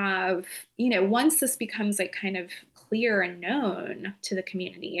have, once this becomes like kind of clear and known to the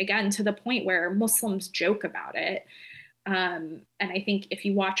community, again, to the point where Muslims joke about it. And I think if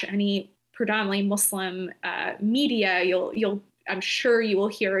you watch any predominantly Muslim media, I'm sure you will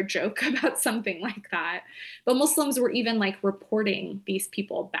hear a joke about something like that. But Muslims were even like reporting these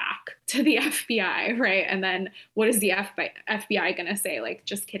people back to the FBI, right? And then what is the FBI going to say? Like,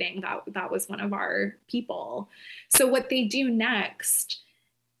 just kidding, that was one of our people. So what they do next,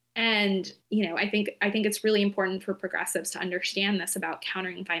 and I think it's really important for progressives to understand this about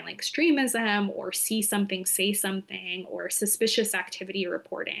countering violent extremism or see something, say something, or suspicious activity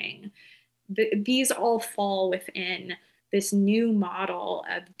reporting. These all fall within this new model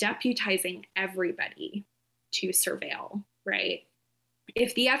of deputizing everybody to surveil, right?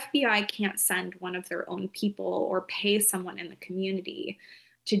 If the FBI can't send one of their own people or pay someone in the community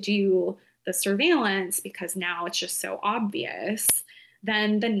to do the surveillance because now it's just so obvious,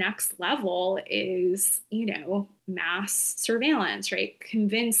 then the next level is, mass surveillance, right?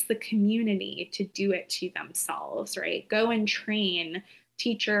 Convince the community to do it to themselves, right? Go and train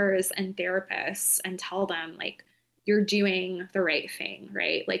teachers and therapists and tell them, like, you're doing the right thing,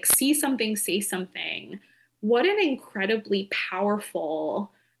 right? Like, see something, say something, what an incredibly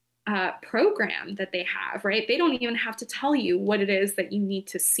powerful program that they have, right? They don't even have to tell you what it is that you need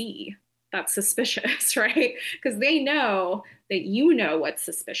to see that's suspicious, right? Because they know that you know what's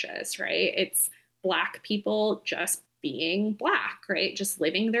suspicious, right? It's Black people just being Black, right? Just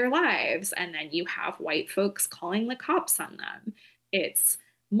living their lives. And then you have white folks calling the cops on them. It's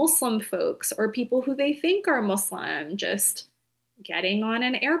Muslim folks or people who they think are Muslim just getting on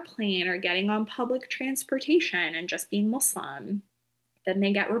an airplane or getting on public transportation and just being Muslim, then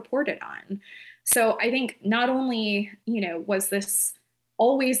they get reported on. So I think not only, was this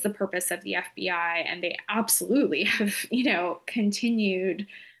always the purpose of the FBI, and they absolutely have, continued,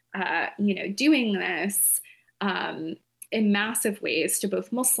 doing this in massive ways to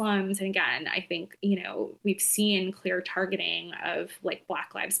both Muslims. And again, I think, we've seen clear targeting of like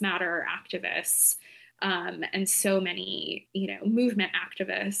Black Lives Matter activists and so many, movement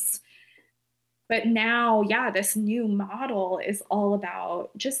activists. But now, yeah, this new model is all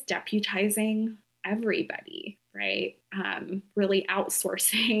about just deputizing everybody, right? Really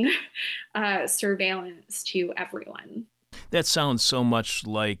outsourcing surveillance to everyone. That sounds so much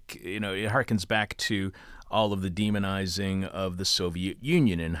like, it harkens back to all of the demonizing of the Soviet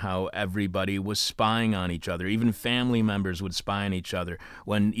Union and how everybody was spying on each other. Even family members would spy on each other.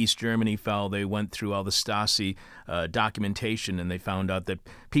 When East Germany fell, they went through all the Stasi documentation, and they found out that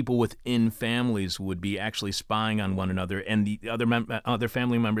people within families would be actually spying on one another, and the other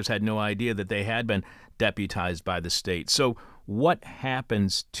family members had no idea that they had been deputized by the state. So what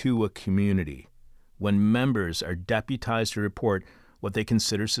happens to a community when members are deputized to report what they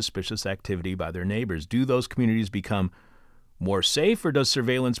consider suspicious activity by their neighbors? Do those communities become more safe, or does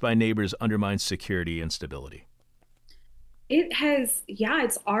surveillance by neighbors undermine security and stability?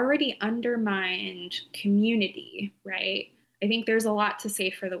 It's already undermined community, right? I think there's a lot to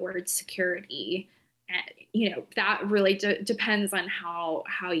say for the word security. And, that really depends on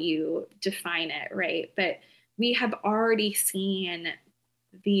how you define it, right? But we have already seen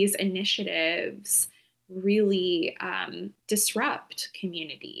these initiatives really disrupt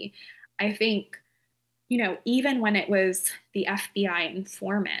community. I think, even when it was the FBI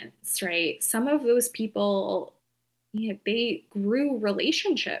informants, right? Some of those people, they grew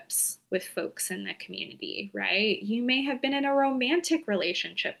relationships with folks in the community, right? You may have been in a romantic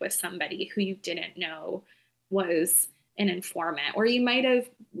relationship with somebody who you didn't know was an informant, or you might have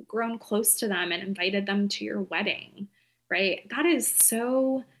grown close to them and invited them to your wedding, right? That is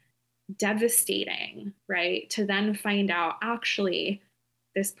so devastating, right? To then find out actually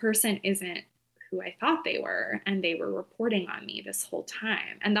this person isn't who I thought they were, and they were reporting on me this whole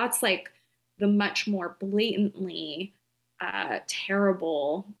time. And that's like the much more blatantly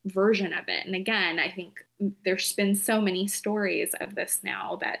terrible version of it. And again, I think there's been so many stories of this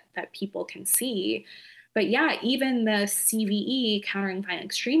now that people can see. But yeah, even the CVE, countering violent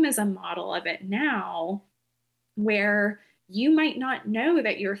extremism model of it now, where you might not know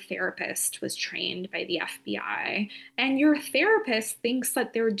that your therapist was trained by the FBI, and your therapist thinks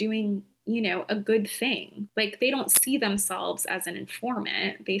that they're doing, a good thing. Like they don't see themselves as an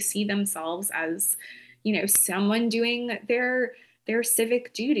informant. They see themselves as, someone doing their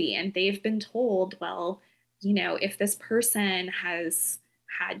civic duty. And they've been told, well, if this person has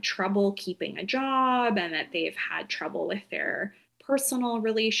had trouble keeping a job, and that they've had trouble with their personal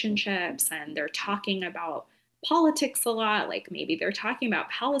relationships, and they're talking about politics a lot, like maybe they're talking about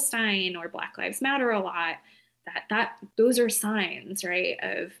Palestine or Black Lives Matter a lot, that those are signs, right,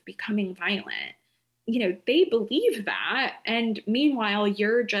 of becoming violent. They believe that, and meanwhile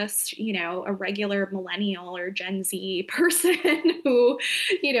you're just, a regular millennial or Gen Z person who,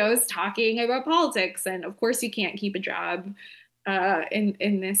 is talking about politics, and of course you can't keep a job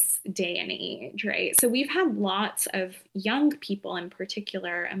in this day and age, right? So we've had lots of young people in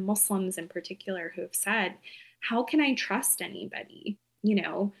particular, and Muslims in particular, who have said, how can I trust anybody?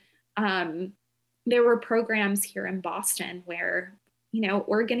 There were programs here in Boston where,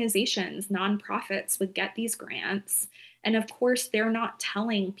 organizations, nonprofits would get these grants. And of course, they're not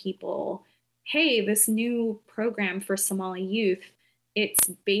telling people, hey, this new program for Somali youth, it's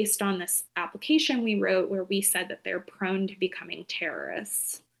based on this application we wrote where we said that they're prone to becoming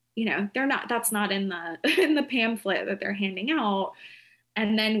terrorists. They're not, that's not in the in the pamphlet that they're handing out.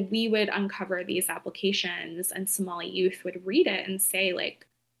 And then we would uncover these applications, and Somali youth would read it and say, like,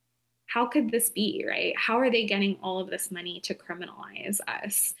 how could this be, right? How are they getting all of this money to criminalize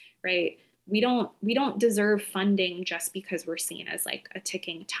us, right? We don't deserve funding just because we're seen as like a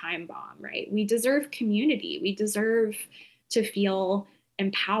ticking time bomb, right? We deserve community. We deserve to feel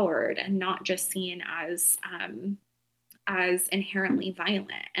empowered and not just seen as as inherently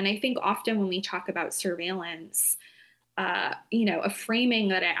violent. And I think often when we talk about surveillance, a framing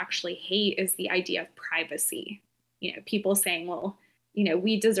that I actually hate is the idea of privacy. People saying, well,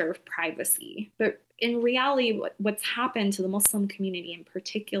 we deserve privacy. But in reality, what's happened to the Muslim community in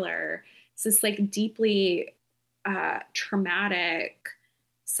particular is this like deeply traumatic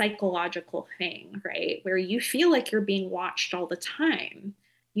psychological thing, right? Where you feel like you're being watched all the time.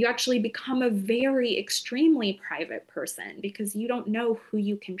 You actually become a very extremely private person because you don't know who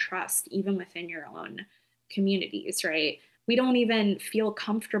you can trust, even within your own communities, right? We don't even feel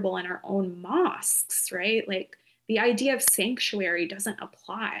comfortable in our own mosques, right? Like the idea of sanctuary doesn't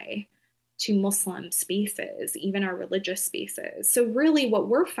apply to Muslim spaces, even our religious spaces. So, really, what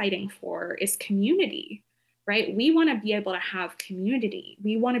we're fighting for is community, right? We want to be able to have community.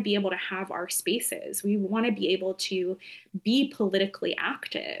 We want to be able to have our spaces. We want to be able to be politically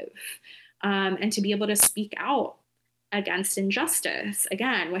active and to be able to speak out against injustice,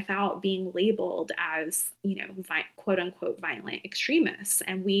 again, without being labeled as, quote unquote, violent extremists.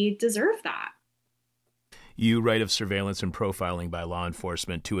 And we deserve that. You write of surveillance and profiling by law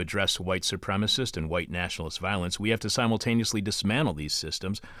enforcement to address white supremacist and white nationalist violence. We have to simultaneously dismantle these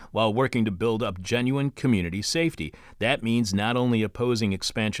systems while working to build up genuine community safety. That means not only opposing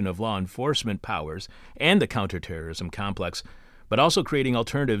expansion of law enforcement powers and the counterterrorism complex, but also creating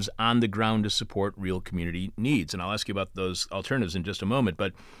alternatives on the ground to support real community needs. And I'll ask you about those alternatives in just a moment.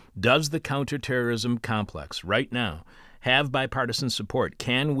 But does the counterterrorism complex right now have bipartisan support?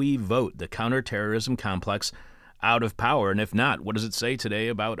 Can we vote the counterterrorism complex out of power? And if not, what does it say today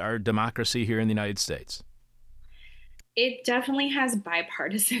about our democracy here in the United States? It definitely has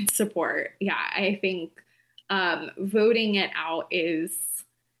bipartisan support. Yeah, I think voting it out is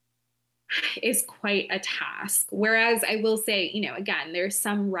quite a task. Whereas I will say, again, there's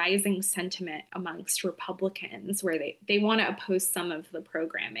some rising sentiment amongst Republicans where they want to oppose some of the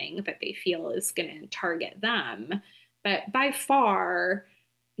programming that they feel is going to target them. But by far,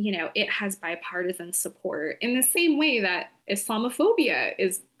 it has bipartisan support in the same way that Islamophobia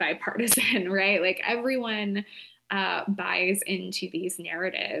is bipartisan, right? Like everyone buys into these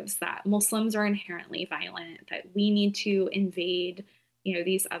narratives that Muslims are inherently violent, that we need to invade,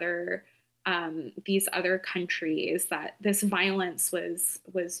 these other countries, that this violence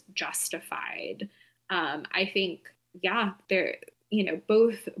was justified. I think, yeah,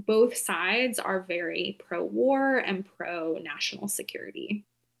 both sides are very pro-war and pro-national security.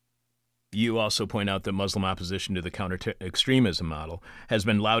 You also point out that Muslim opposition to the counter-extremism model has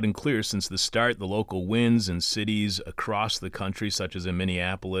been loud and clear since the start. The local wins in cities across the country, such as in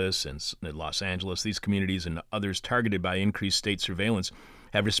Minneapolis and Los Angeles, these communities and others targeted by increased state surveillance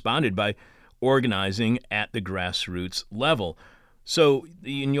have responded by organizing at the grassroots level. So,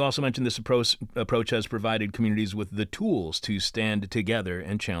 and you also mentioned this approach has provided communities with the tools to stand together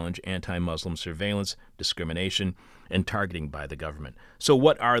and challenge anti-Muslim surveillance, discrimination, and targeting by the government. So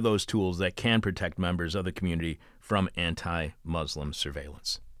what are those tools that can protect members of the community from anti-Muslim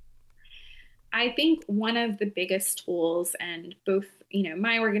surveillance? I think one of the biggest tools, and both,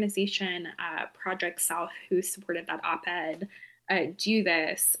 my organization, Project South, who supported that op-ed, do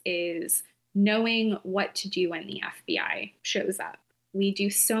this, is knowing what to do when the FBI shows up. We do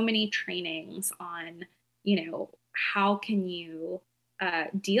so many trainings on, how can you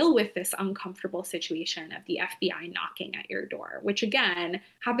deal with this uncomfortable situation of the FBI knocking at your door, which again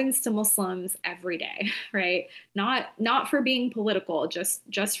happens to Muslims every day, right? Not for being political,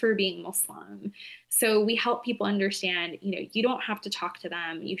 just for being Muslim. So we help people understand, you don't have to talk to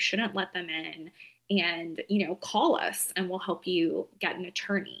them, you shouldn't let them in, and call us and we'll help you get an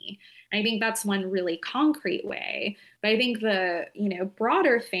attorney. I think that's one really concrete way. But I think the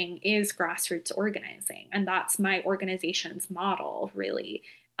broader thing is grassroots organizing, and that's my organization's model. Really,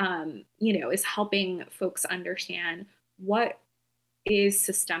 is helping folks understand what is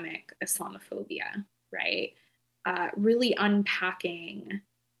systemic Islamophobia, right? Really unpacking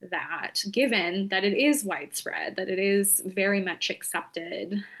that, given that it is widespread, that it is very much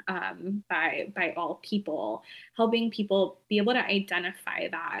accepted by all people, helping people be able to identify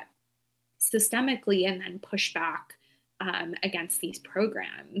that systemically and then push back against these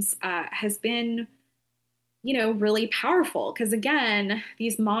programs has been, really powerful. Because again,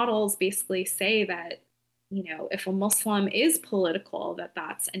 these models basically say that, if a Muslim is political,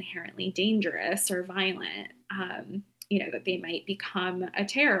 that's inherently dangerous or violent, that they might become a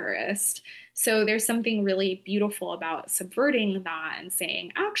terrorist. So there's something really beautiful about subverting that and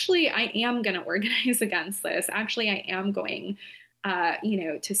saying, actually, I am going to organize against this. Actually, I am going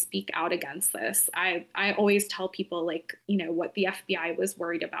to speak out against this. I always tell people, like, what the FBI was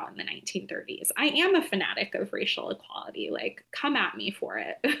worried about in the 1930s. I am a fanatic of racial equality. Like, come at me for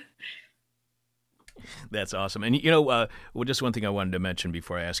it. That's awesome. And, well, just one thing I wanted to mention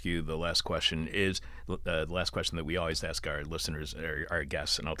before I ask you the last question is the last question that we always ask our listeners, or our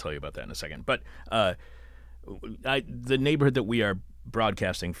guests, and I'll tell you about that in a second. But the neighborhood that we are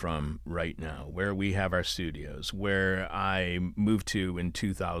broadcasting from right now, where we have our studios, where I moved to in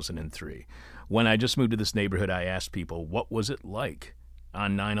 2003, when I just moved to this neighborhood, I asked people, what was it like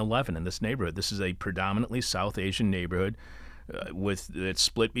on 9/11 in this neighborhood? This is a predominantly South Asian neighborhood. It's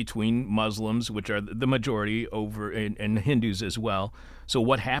split between Muslims, which are the majority, and Hindus as well. So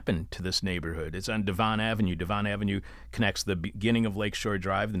what happened to this neighborhood? It's on Devon Avenue. Devon Avenue connects the beginning of Lakeshore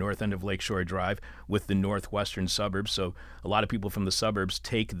Drive, the north end of Lakeshore Drive, with the northwestern suburbs. So a lot of people from the suburbs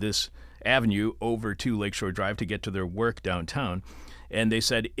take this avenue over to Lakeshore Drive to get to their work downtown. And they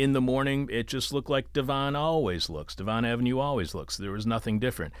said in the morning, it just looked like Devon always looks. Devon Avenue always looks. There was nothing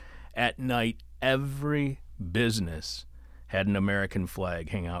different. At night, every business had an American flag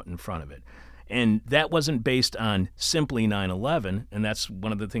hang out in front of it. And that wasn't based on simply 9/11, and that's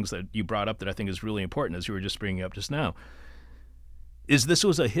one of the things that you brought up that I think is really important, as you were just bringing up just now, is this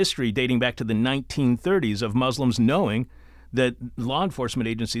was a history dating back to the 1930s of Muslims knowing that law enforcement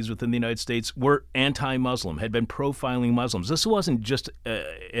agencies within the United States were anti-Muslim, had been profiling Muslims. This wasn't just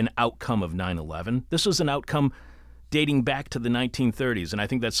an outcome of 9/11. This was an outcome dating back to the 1930s. And I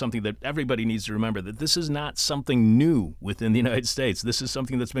think that's something that everybody needs to remember, that this is not something new within the United States. This is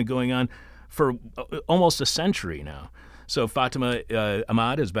something that's been going on for almost a century now. So Fatima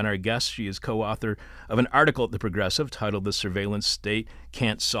Ahmad has been our guest. She is co-author of an article at The Progressive titled "The Surveillance State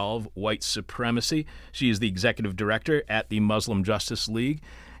Can't Solve White Supremacy." She is the executive director at the Muslim Justice League.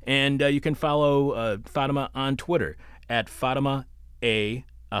 And you can follow Fatima on Twitter at Fatima A.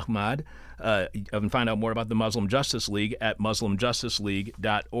 Ahmad. And find out more about the Muslim Justice League at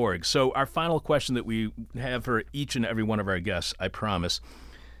muslimjusticeleague.org. So our final question that we have for each and every one of our guests, I promise,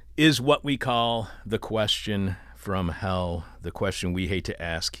 is what we call the question from hell, the question we hate to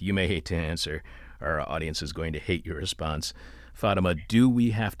ask. You may hate to answer. Our audience is going to hate your response. Fatima, do we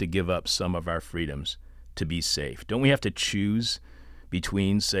have to give up some of our freedoms to be safe? Don't we have to choose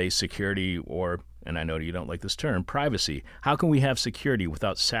between, say, security or, and I know you don't like this term, privacy? How can we have security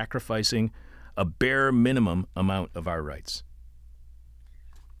without sacrificing a bare minimum amount of our rights?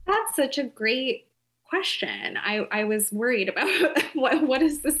 That's such a great question. I was worried about what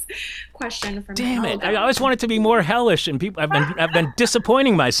is this question from Damn hell it. I always want it to be more hellish, and people I've been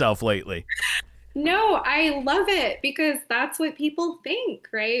disappointing myself lately. No, I love it because that's what people think,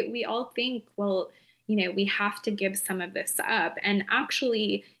 right? We all think, well, we have to give some of this up. And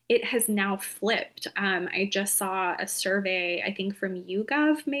actually, it has now flipped. I just saw a survey, I think from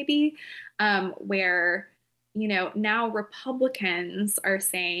YouGov maybe, where, now Republicans are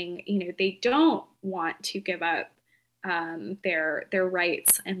saying, they don't want to give up their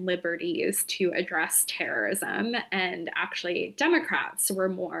rights and liberties to address terrorism. And actually, Democrats were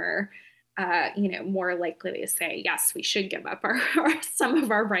more likely to say, yes, we should give up some of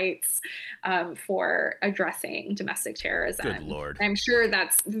our rights for addressing domestic terrorism. Good Lord. I'm sure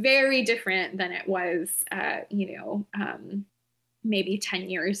that's very different than it was, maybe 10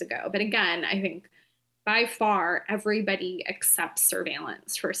 years ago. But again, I think by far everybody accepts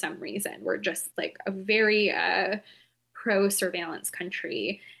surveillance for some reason. We're just like a very pro-surveillance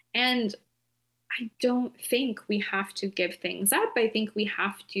country. And I don't think we have to give things up. I think we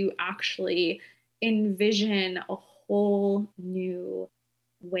have to actually envision a whole new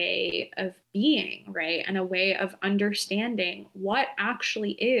way of being, right? And a way of understanding what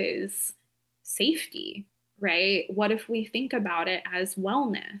actually is safety, right? What if we think about it as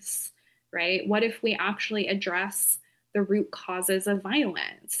wellness, right? What if we actually address the root causes of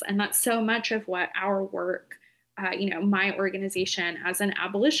violence? And that's so much of what our work, my organization as an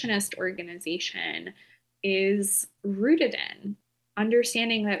abolitionist organization is rooted in,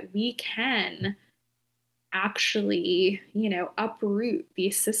 understanding that we can actually, uproot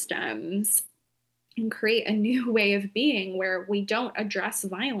these systems and create a new way of being where we don't address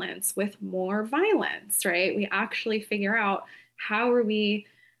violence with more violence, right? We actually figure out how are we,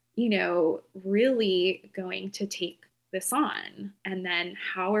 really going to take this on? And then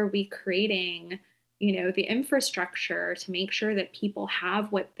how are we creating the infrastructure to make sure that people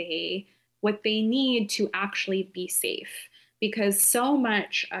have what they need to actually be safe? Because so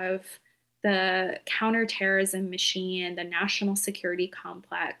much of the counterterrorism machine, the national security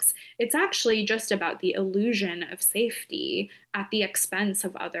complex. It's actually just about the illusion of safety at the expense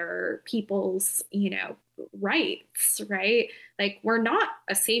of other people's, rights, right? Like, we're not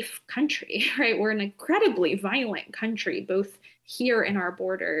a safe country, right? We're an incredibly violent country, both here in our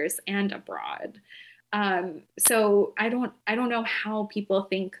borders and abroad. So I don't know how people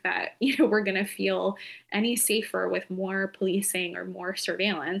think that, we're going to feel any safer with more policing or more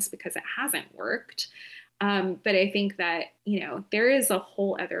surveillance, because it hasn't worked. But I think that, there is a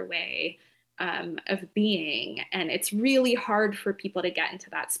whole other way of being, and it's really hard for people to get into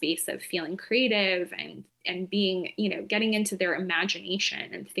that space of feeling creative and being, getting into their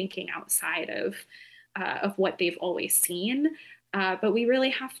imagination and thinking outside of what they've always seen. But we really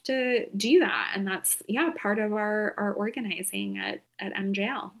have to do that. And that's, part of our organizing at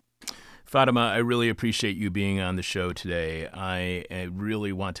MJL. Fatima, I really appreciate you being on the show today. I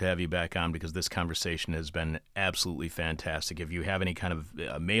really want to have you back on because this conversation has been absolutely fantastic. If you have any kind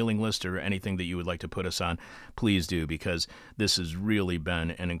of mailing list or anything that you would like to put us on, please do, because this has really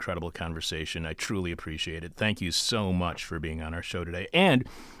been an incredible conversation. I truly appreciate it. Thank you so much for being on our show today. And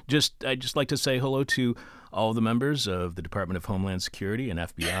I'd just like to say hello to all the members of the Department of Homeland Security and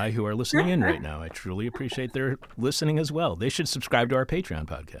FBI who are listening in right now. I truly appreciate their listening as well. They should subscribe to our Patreon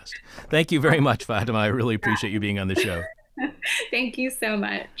podcast. Thank you very much, Fatima. I really appreciate you being on the show. Thank you so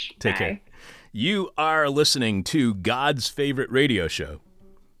much. Take care. You are listening to God's favorite radio show.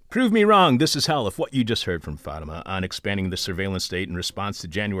 Prove me wrong, this is hell. If what you just heard from Fatima on expanding the surveillance state in response to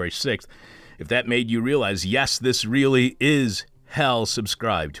January 6th, if that made you realize, yes, this really is hell,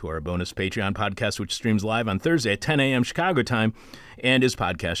 subscribe to our bonus Patreon podcast, which streams live on Thursday at 10 a.m. Chicago time and is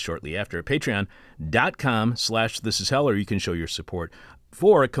podcast shortly after at patreon.com/thisishell, or you can show your support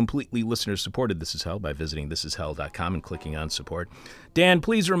for a completely listener-supported This Is Hell by visiting thisishell.com and clicking on support. Dan,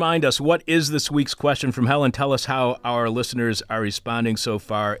 please remind us, what is this week's question from hell, and tell us how our listeners are responding so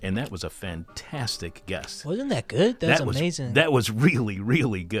far. And that was a fantastic guess. Wasn't that good? That was amazing. That was really,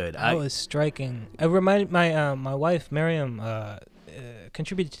 really good. That was striking. I reminded my wife, Miriam,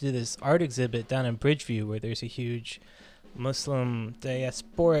 contributed to this art exhibit down in Bridgeview where there's a huge Muslim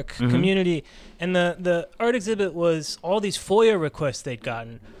diasporic community, and the art exhibit was all these FOIA requests they'd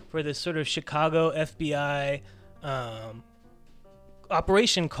gotten for this sort of Chicago FBI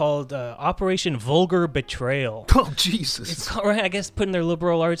operation called Operation Vulgar Betrayal. Oh, Jesus. It's called, right, I guess, putting their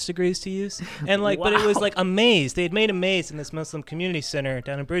liberal arts degrees to use. And wow. But it was like a maze. They had made a maze in this Muslim community center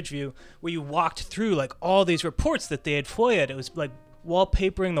down in Bridgeview where you walked through like all these reports that they had FOIA'd. It was like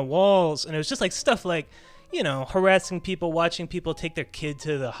wallpapering the walls, and it was just like stuff like, harassing people, watching people take their kid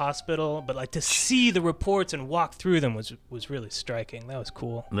to the hospital, but like to see the reports and walk through them was really striking. That was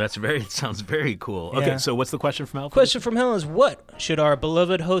cool. It sounds very cool. Yeah. Okay, so what's the question from hell? Question from hell is, what should our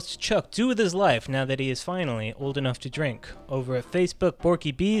beloved host Chuck do with his life now that he is finally old enough to drink? Over at Facebook,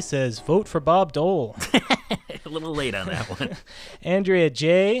 Borky B says, vote for Bob Dole. A little late on that one. Andrea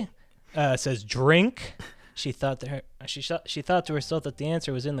J says, drink. She thought to herself that the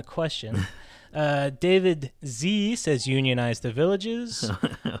answer was in the question. David Z says unionize the villages.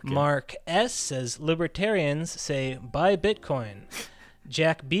 Okay. Mark S says libertarians say buy Bitcoin.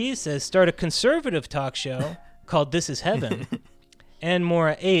 Jack B says start a conservative talk show called This Is Heaven. And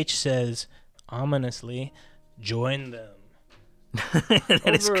Maura H says ominously join them.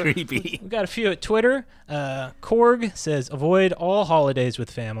 That is creepy. We got a few at Twitter. Korg says avoid all holidays with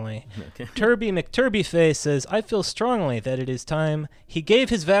family. Okay. Turby McTurbyface says I feel strongly that it is time he gave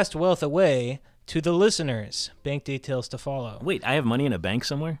his vast wealth away to the listeners. Bank details to follow. Wait, I have money in a bank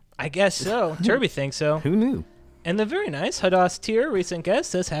somewhere? I guess so. Turby thinks so. Who knew? And the very nice Hadas Tier, recent guest,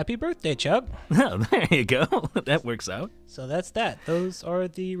 says happy birthday, Chuck. Oh, there you go. That works out. So that's that. Those are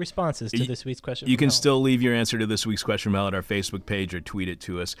the responses to this week's question. You can still leave your answer to this week's question mail at our Facebook page or tweet it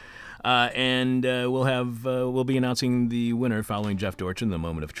to us. And we'll be announcing the winner following Jeff Dorchin, The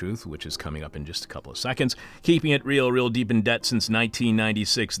Moment of Truth, which is coming up in just a couple of seconds. Keeping it real deep in debt since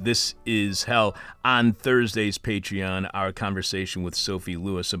 1996. This is hell. On Thursday's Patreon, our conversation with Sophie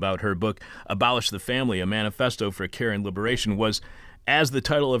Lewis about her book, Abolish the Family, A Manifesto for Care and Liberation, was, as the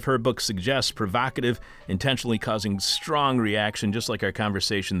title of her book suggests, provocative, intentionally causing strong reaction, just like our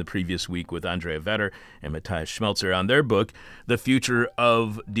conversation the previous week with Andrea Vetter and Matthias Schmelzer on their book, The Future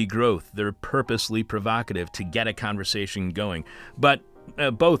of Degrowth. They're purposely provocative to get a conversation going. But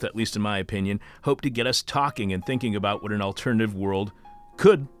both, at least in my opinion, hope to get us talking and thinking about what an alternative world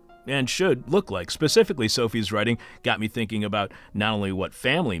could and should look like. Specifically, Sophie's writing got me thinking about not only what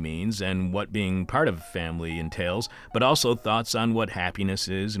family means and what being part of family entails, but also thoughts on what happiness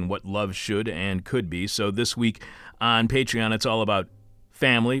is and what love should and could be. So this week on Patreon, it's all about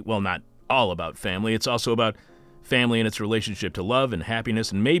family. Well, not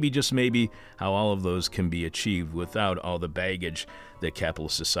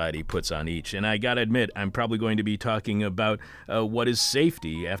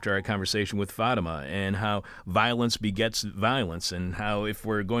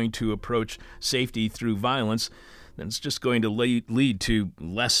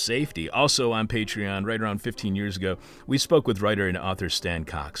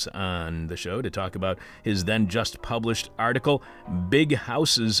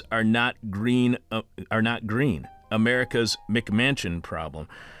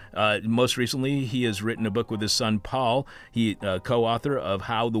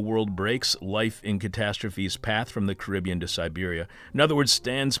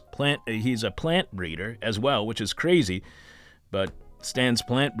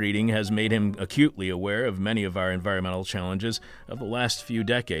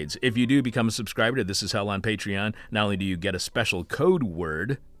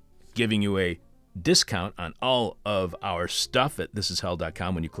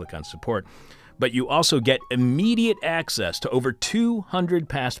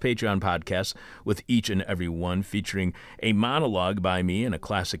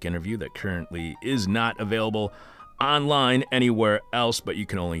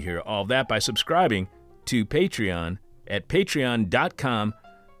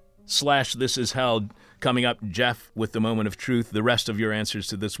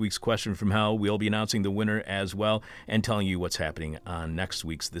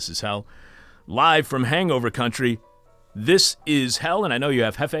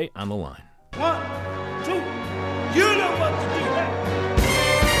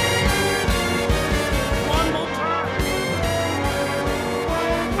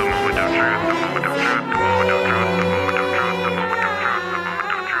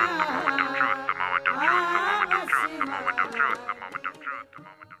moment of truth, the moment of truth, the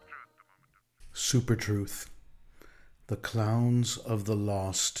moment of truth. Super Truth. The Clowns of the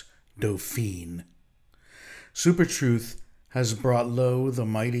Lost Dauphine. Super Truth has brought low the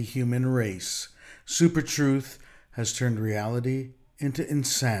mighty human race. Super Truth has turned reality into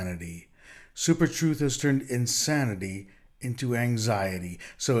insanity. Super Truth has turned insanity into anxiety,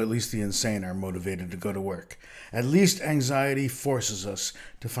 so at least the insane are motivated to go to work. At least anxiety forces us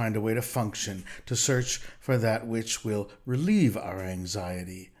to find a way to function, to search for that which will relieve our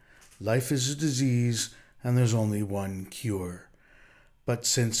anxiety. Life is a disease, and there's only one cure. But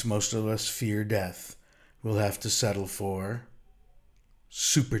since most of us fear death, we'll have to settle for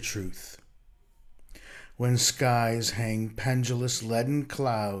Super Truth. When skies hang pendulous leaden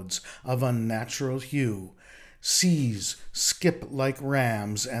clouds of unnatural hue, seas skip like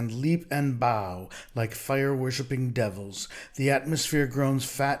rams and leap and bow like fire-worshipping devils. The atmosphere grows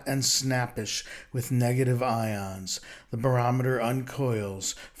fat and snappish with negative ions. The barometer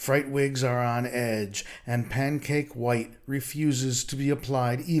uncoils, fright wigs are on edge, and pancake white refuses to be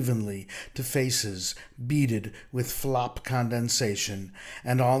applied evenly to faces beaded with flop condensation,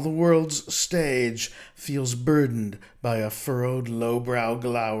 and all the world's stage feels burdened by a furrowed lowbrow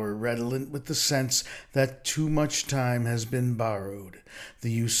glower redolent with the sense that too much time has been borrowed.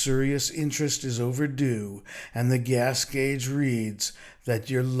 The usurious interest is overdue, and the gas gauge reads that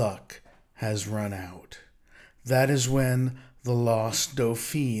your luck has run out. That is when the lost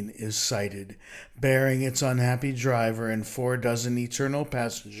Dauphine is sighted, bearing its unhappy driver and 4 dozen eternal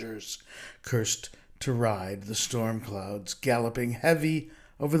passengers, cursed to ride the storm clouds, galloping heavy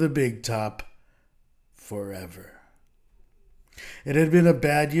over the big top forever. It had been a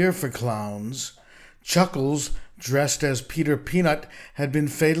bad year for clowns. Chuckles, dressed as Peter Peanut, had been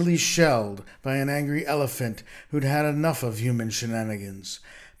fatally shelled by an angry elephant who'd had enough of human shenanigans.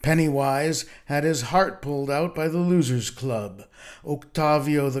 Pennywise had his heart pulled out by the Losers Club.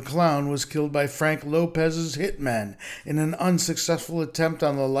 Octavio the Clown was killed by Frank Lopez's hitmen in an unsuccessful attempt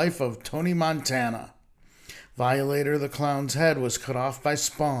on the life of Tony Montana. Violator the Clown's head was cut off by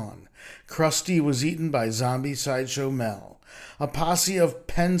Spawn. Krusty was eaten by Zombie Sideshow Mel. A posse of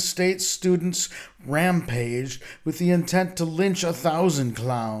Penn State students rampaged with the intent to lynch 1,000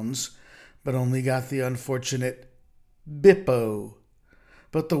 clowns, but only got the unfortunate Bippo.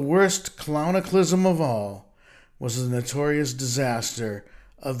 But the worst clownaclism of all was the notorious disaster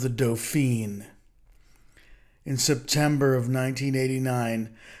of the Dauphine. In September of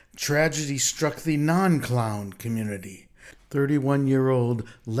 1989, tragedy struck the non-clown community. 31-year-old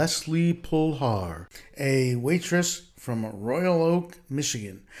Leslie Pulhar, a waitress from Royal Oak,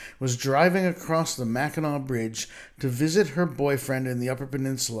 Michigan, was driving across the Mackinac Bridge to visit her boyfriend in the Upper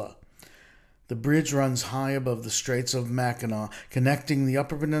Peninsula. The bridge runs high above the Straits of Mackinac, connecting the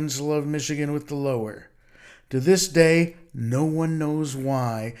upper peninsula of Michigan with the lower. To this day, no one knows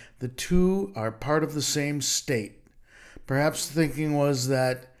why the two are part of the same state. Perhaps the thinking was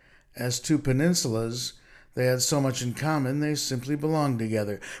that, as two peninsulas, they had so much in common they simply belonged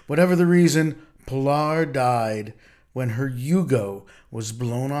together. Whatever the reason, Pilar died when her Yugo was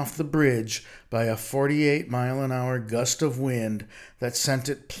blown off the bridge by a 48-mile-an-hour gust of wind that sent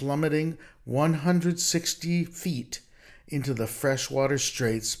it plummeting 160 feet into the freshwater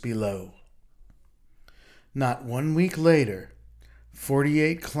straits below. Not 1 week later,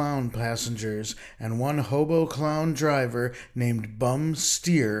 48 clown passengers and one hobo clown driver named Bum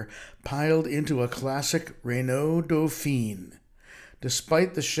Steer piled into a classic Renault Dauphine.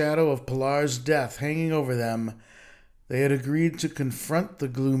 Despite the shadow of Pilar's death hanging over them, they had agreed to confront the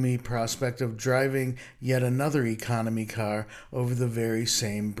gloomy prospect of driving yet another economy car over the very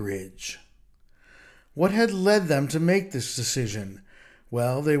same bridge. What had led them to make this decision?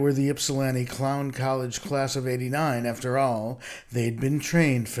 Well, they were the Ypsilanti Clown College class of '89, after all. They'd been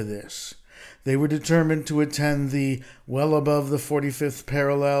trained for this. They were determined to attend the well above the 45th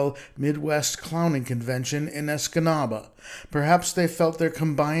parallel Midwest Clowning Convention in Escanaba. Perhaps they felt their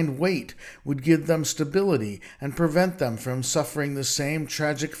combined weight would give them stability and prevent them from suffering the same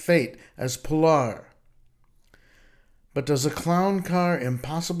tragic fate as Pilar. But does a clown car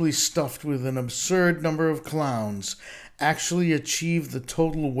impossibly stuffed with an absurd number of clowns actually achieve the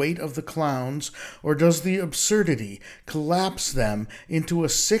total weight of the clowns, or does the absurdity collapse them into a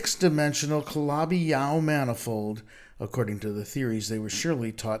six-dimensional Calabi-Yau manifold, according to the theories they were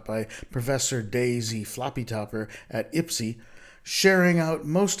surely taught by Professor Daisy Floppytopper at Ipsy, sharing out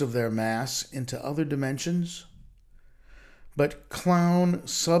most of their mass into other dimensions? But clown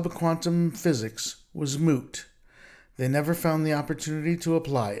subquantum physics was moot. They never found the opportunity to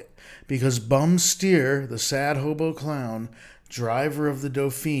apply it, because Bum Steer, the sad hobo clown, driver of the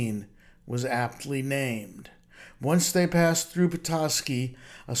Dauphine, was aptly named. Once they passed through Petoskey,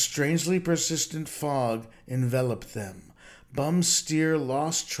 a strangely persistent fog enveloped them. Bum Steer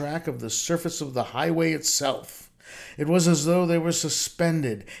lost track of the surface of the highway itself. It was as though they were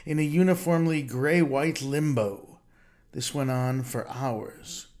suspended in a uniformly gray-white limbo. This went on for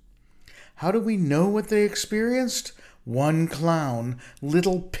hours. How do we know what they experienced? One clown,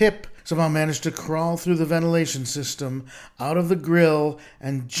 Little Pip, somehow managed to crawl through the ventilation system, out of the grill,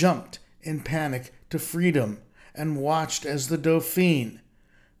 and jumped in panic to freedom, and watched as the Dauphine,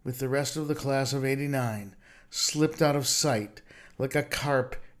 with the rest of the class of '89, slipped out of sight like a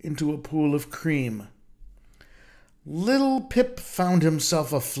carp into a pool of cream. Little Pip found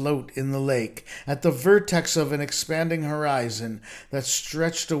himself afloat in the lake, at the vertex of an expanding horizon that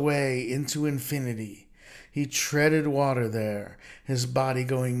stretched away into infinity. He treaded water there, his body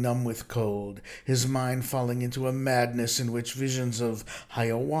going numb with cold, his mind falling into a madness in which visions of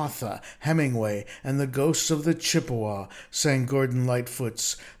Hiawatha, Hemingway, and the ghosts of the Chippewa sang Gordon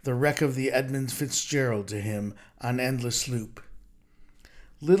Lightfoot's The Wreck of the Edmund Fitzgerald to him on endless loop.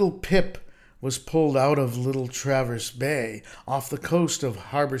 Little Pip was pulled out of Little Traverse Bay, off the coast of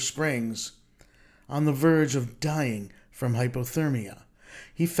Harbor Springs, on the verge of dying from hypothermia.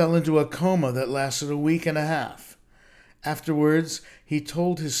 He fell into a coma that lasted a week and a half. Afterwards, he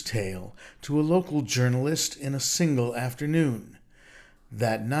told his tale to a local journalist in a single afternoon.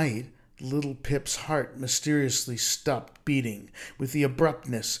 That night, Little Pip's heart mysteriously stopped beating with the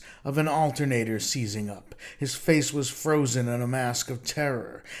abruptness of an alternator seizing up. His face was frozen in a mask of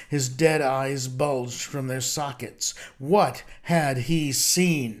terror. His dead eyes bulged from their sockets. What had he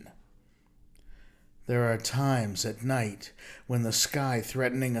seen? There are times at night when the sky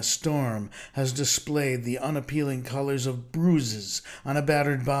threatening a storm has displayed the unappealing colors of bruises on a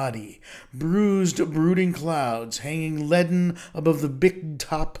battered body, bruised, brooding clouds hanging leaden above the big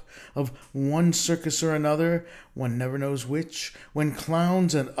top of one circus or another, one never knows which, when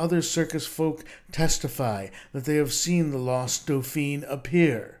clowns and other circus folk testify that they have seen the lost Dauphine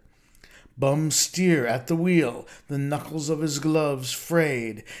appear. Bum Steer at the wheel, the knuckles of his gloves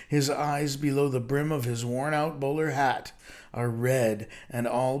frayed, his eyes below the brim of his worn-out bowler hat are red and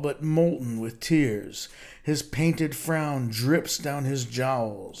all but molten with tears. His painted frown drips down his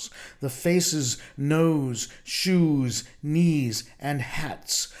jowls. The faces, nose, shoes, knees, and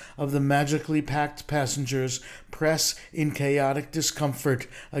hats of the magically packed passengers press in chaotic discomfort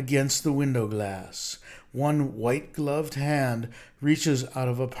against the window glass. One white-gloved hand reaches out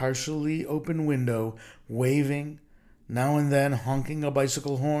of a partially open window, waving, now and then honking a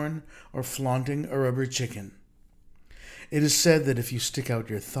bicycle horn or flaunting a rubber chicken. It is said that if you stick out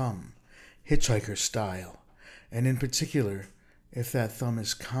your thumb, hitchhiker style, and in particular, if that thumb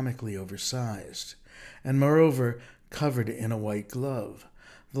is comically oversized, and moreover covered in a white glove.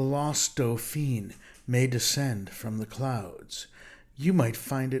 The lost Dauphine may descend from the clouds. You might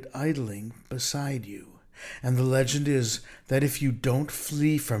find it idling beside you. And the legend is that if you don't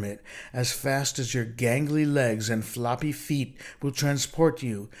flee from it as fast as your gangly legs and floppy feet will transport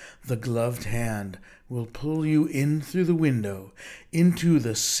you, the gloved hand will pull you in through the window into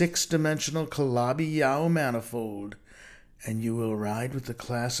the 6-dimensional Calabi-Yau manifold, and you will ride with the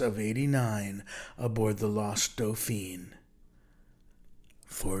class of '89 aboard the Lost Dauphine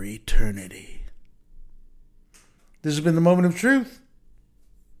for eternity. This has been the Moment of Truth.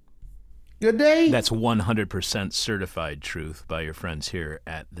 Good day. That's 100% certified truth by your friends here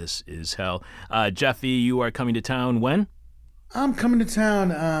at This Is Hell. Jeffy, you are coming to town when? I'm coming to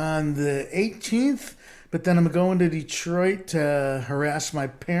town on the 18th, but then I'm going to Detroit to harass my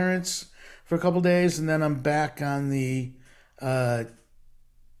parents for a couple days, and then I'm back on the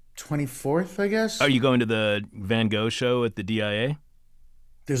 24th, I guess. Are you going to the Van Gogh show at the DIA?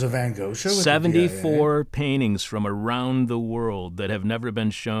 There's a Van Gogh show at the 74 paintings from around the world that have never been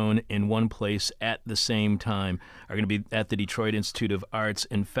shown in one place at the same time are going to be at the Detroit Institute of Arts.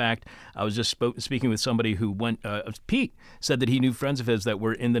 In fact, I was just speaking with somebody who went, Pete, said that he knew friends of his that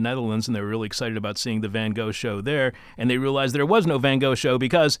were in the Netherlands, and they were really excited about seeing the Van Gogh show there, and they realized there was no Van Gogh show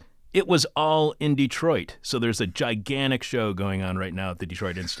because it was all in Detroit. So there's a gigantic show going on right now at the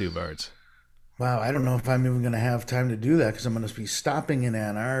Detroit Institute of Arts. Wow, I don't know if I'm even going to have time to do that because I'm going to be stopping in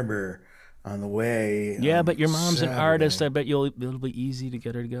Ann Arbor on the way. Yeah, but your mom's Saturday. an artist. I bet it'll be easy to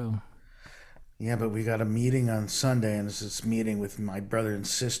get her to go. Yeah, but we got a meeting on Sunday, and it's this meeting with my brother and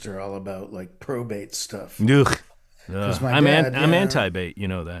sister all about like probate stuff. Ugh. I'm I'm anti-bait. You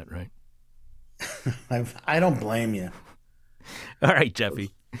know that, right? I don't blame you. All right,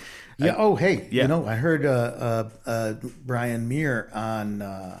 Jeffy. Yeah. Yeah. You know, I heard Brian Muir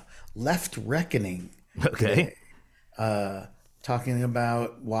on Left Reckoning. Okay. Today, talking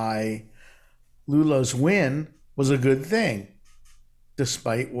about why Lula's win was a good thing,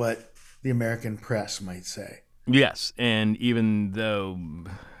 despite what the American press might say. Yes, and even though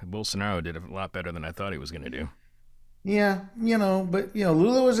Bolsonaro did a lot better than I thought he was going to do. Yeah, but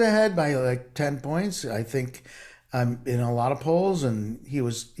Lula was ahead by like 10 points, I think, in a lot of polls, and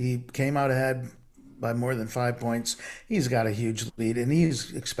he came out ahead by more than 5 points. He's got a huge lead, and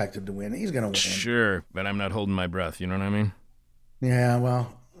he's expected to win. He's going to win. Sure, but I'm not holding my breath. You know what I mean? Yeah,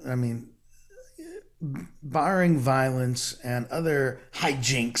 well, I mean, barring violence and other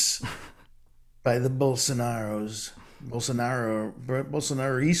hijinks by the Bolsonaristas?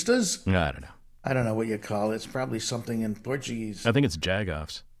 I don't know. I don't know what you call it. It's probably something in Portuguese. I think it's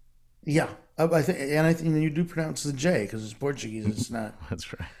jagoffs. Yeah, I think you do pronounce the J because it's Portuguese. It's not.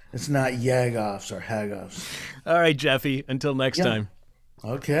 That's right. It's not Yagoffs or Hagoffs. All right, Jeffy. Until next time.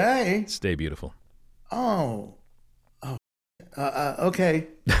 Okay. Stay beautiful. Okay.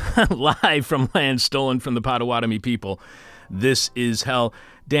 Live from land stolen from the Potawatomi people. This is Hell.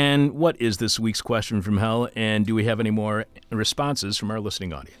 Dan, what is this week's question from Hell, and do we have any more responses from our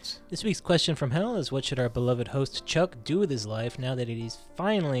listening audience? This week's question from Hell is, what should our beloved host Chuck do with his life now that he's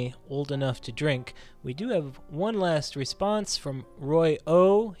finally old enough to drink? We do have one last response from Roy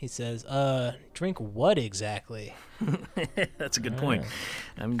O. He says, drink what exactly? That's a good point.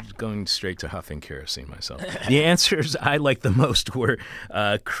 I'm going straight to huffing kerosene myself. The answers I liked the most were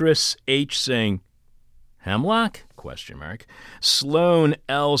Chris H. saying, Hemlock? ? Sloan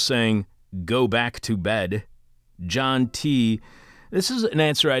L. saying, go back to bed. John T. This is an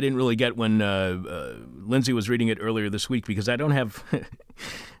answer I didn't really get when Lindsay was reading it earlier this week because I don't have...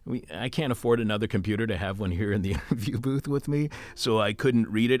 I can't afford another computer to have one here in the interview booth with me, so I couldn't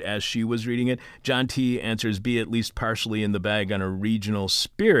read it as she was reading it. John T. answers, be at least partially in the bag on a regional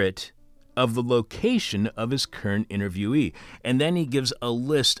spirit of the location of his current interviewee. And then he gives a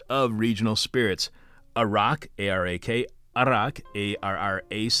list of regional spirits. Arak, A-R-A-K, Arak,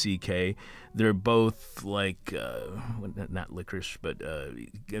 A-R-R-A-C-K. They're both like, not licorice, but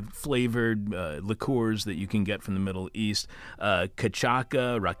flavored liqueurs that you can get from the Middle East.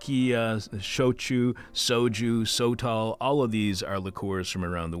 Kachaka, Rakia, Shochu, Soju, Sotal, all of these are liqueurs from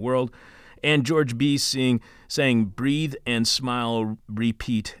around the world. And George B. saying, breathe and smile,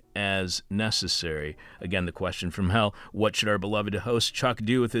 repeat as necessary. Again, the question from Hell, what should our beloved host Chuck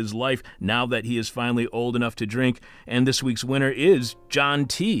do with his life now that he is finally old enough to drink? And this week's winner is John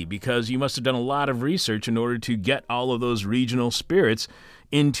T., because you must have done a lot of research in order to get all of those regional spirits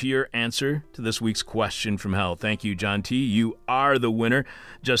into your answer to this week's question from hell. Thank you, John T. You are the winner.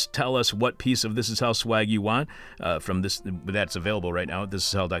 Just tell us what piece of This Is Hell swag you want from this. That's available right now at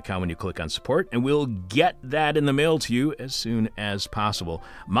thisishell.com when you click on support, and we'll get that in the mail to you as soon as possible.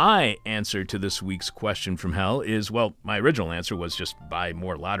 My answer to this week's question from hell is, well, my original answer was just buy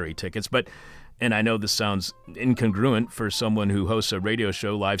more lottery tickets, but and I know this sounds incongruent for someone who hosts a radio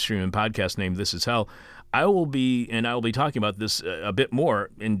show, live stream, and podcast named This Is Hell. I will be talking about this a bit more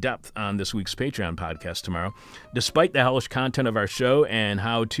in depth on this week's Patreon podcast tomorrow. Despite the hellish content of our show and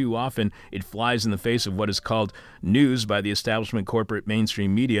how too often it flies in the face of what is called news by the establishment corporate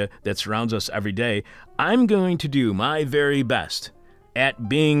mainstream media that surrounds us every day, I'm going to do my very best at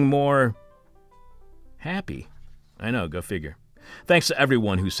being more happy. I know, go figure. Thanks to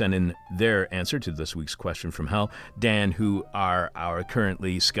everyone who sent in their answer to this week's question from hell. Dan, who are our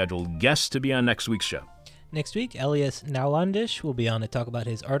currently scheduled guests to be on next week's show. Next week, Elias Naulandish will be on to talk about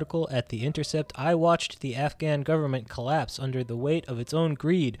his article at The Intercept, I Watched the Afghan Government Collapse Under the Weight of Its Own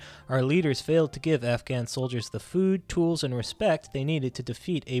Greed. Our leaders failed to give Afghan soldiers the food, tools, and respect they needed to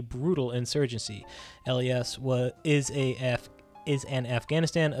defeat a brutal insurgency. Elias is an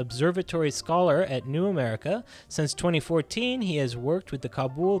Afghanistan Observatory Scholar at New America. Since 2014, he has worked with the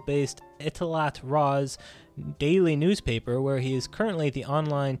Kabul-based Etalat Raz daily newspaper, where he is currently the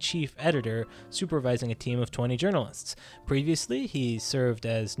online chief editor, supervising a team of 20 journalists. Previously, he served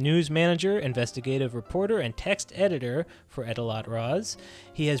as news manager, investigative reporter, and text editor for Etalat Raz.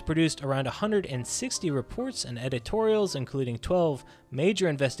 He has produced around 160 reports and editorials, including 12 major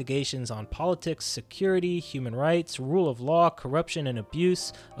investigations on politics, security, human rights, rule of law, corruption, and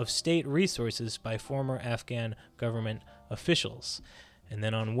abuse of state resources by former Afghan government officials. And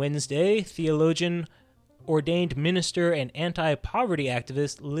then on Wednesday, theologian, ordained minister, and anti-poverty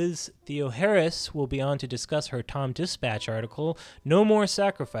activist Liz Theoharis will be on to discuss her Tom Dispatch article, No More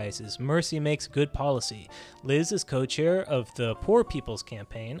Sacrifices, Mercy Makes Good Policy. Liz is co-chair of the Poor People's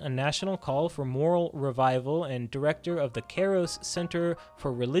Campaign, a national call for moral revival, and director of the Kairos Center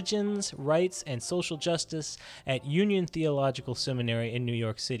for Religions, Rights, and Social Justice at Union Theological Seminary in New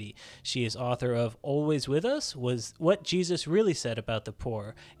York City. She is author of Always With Us, Was What Jesus Really Said About the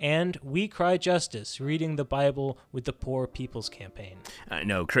Poor, and We Cry Justice, Reading the Bible with the Poor People's Campaign. I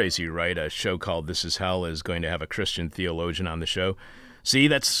know, crazy, right? A show called This Is Hell is going to have a Christian theologian on the show. See,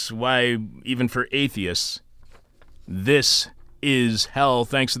 that's why, even for atheists, this is hell.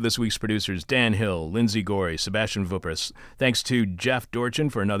 Thanks to this week's producers, Dan Hill, Lindsay Gorey, Sebastian Vupras. Thanks to Jeff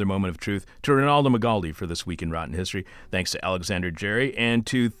Dorchin for another moment of truth. To Ronaldo Magaldi for This Week in Rotten History. Thanks to Alexander Jerry and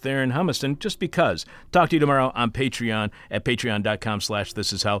to Theron Humiston, just because. Talk to you tomorrow on Patreon at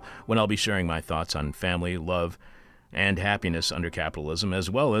patreon.com/thisishell, when I'll be sharing my thoughts on family, love, and happiness under capitalism, as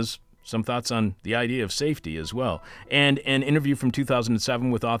well as some thoughts on the idea of safety as well, and an interview from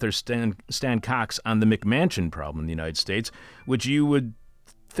 2007 with author Stan Cox on the McMansion problem in the United States, which you would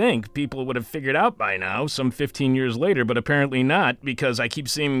think people would have figured out by now, some 15 years later, but apparently not, because I keep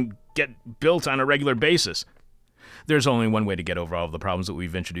seeing them get built on a regular basis. There's only one way to get over all of the problems that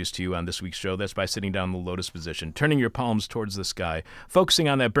we've introduced to you on this week's show. That's by sitting down in the lotus position, turning your palms towards the sky, focusing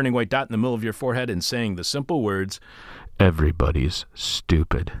on that burning white dot in the middle of your forehead, and saying the simple words, everybody's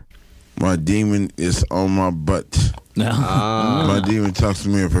stupid. My demon is on my butt. My demon talks to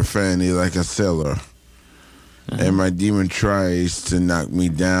me in profanity like a sailor. And my demon tries to knock me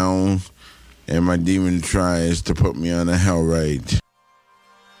down. And my demon tries to put me on a hell ride.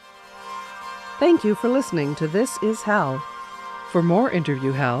 Thank you for listening to This Is Hell. For more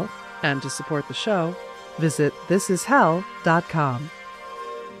Interview Hell and to support the show, visit thisishell.com.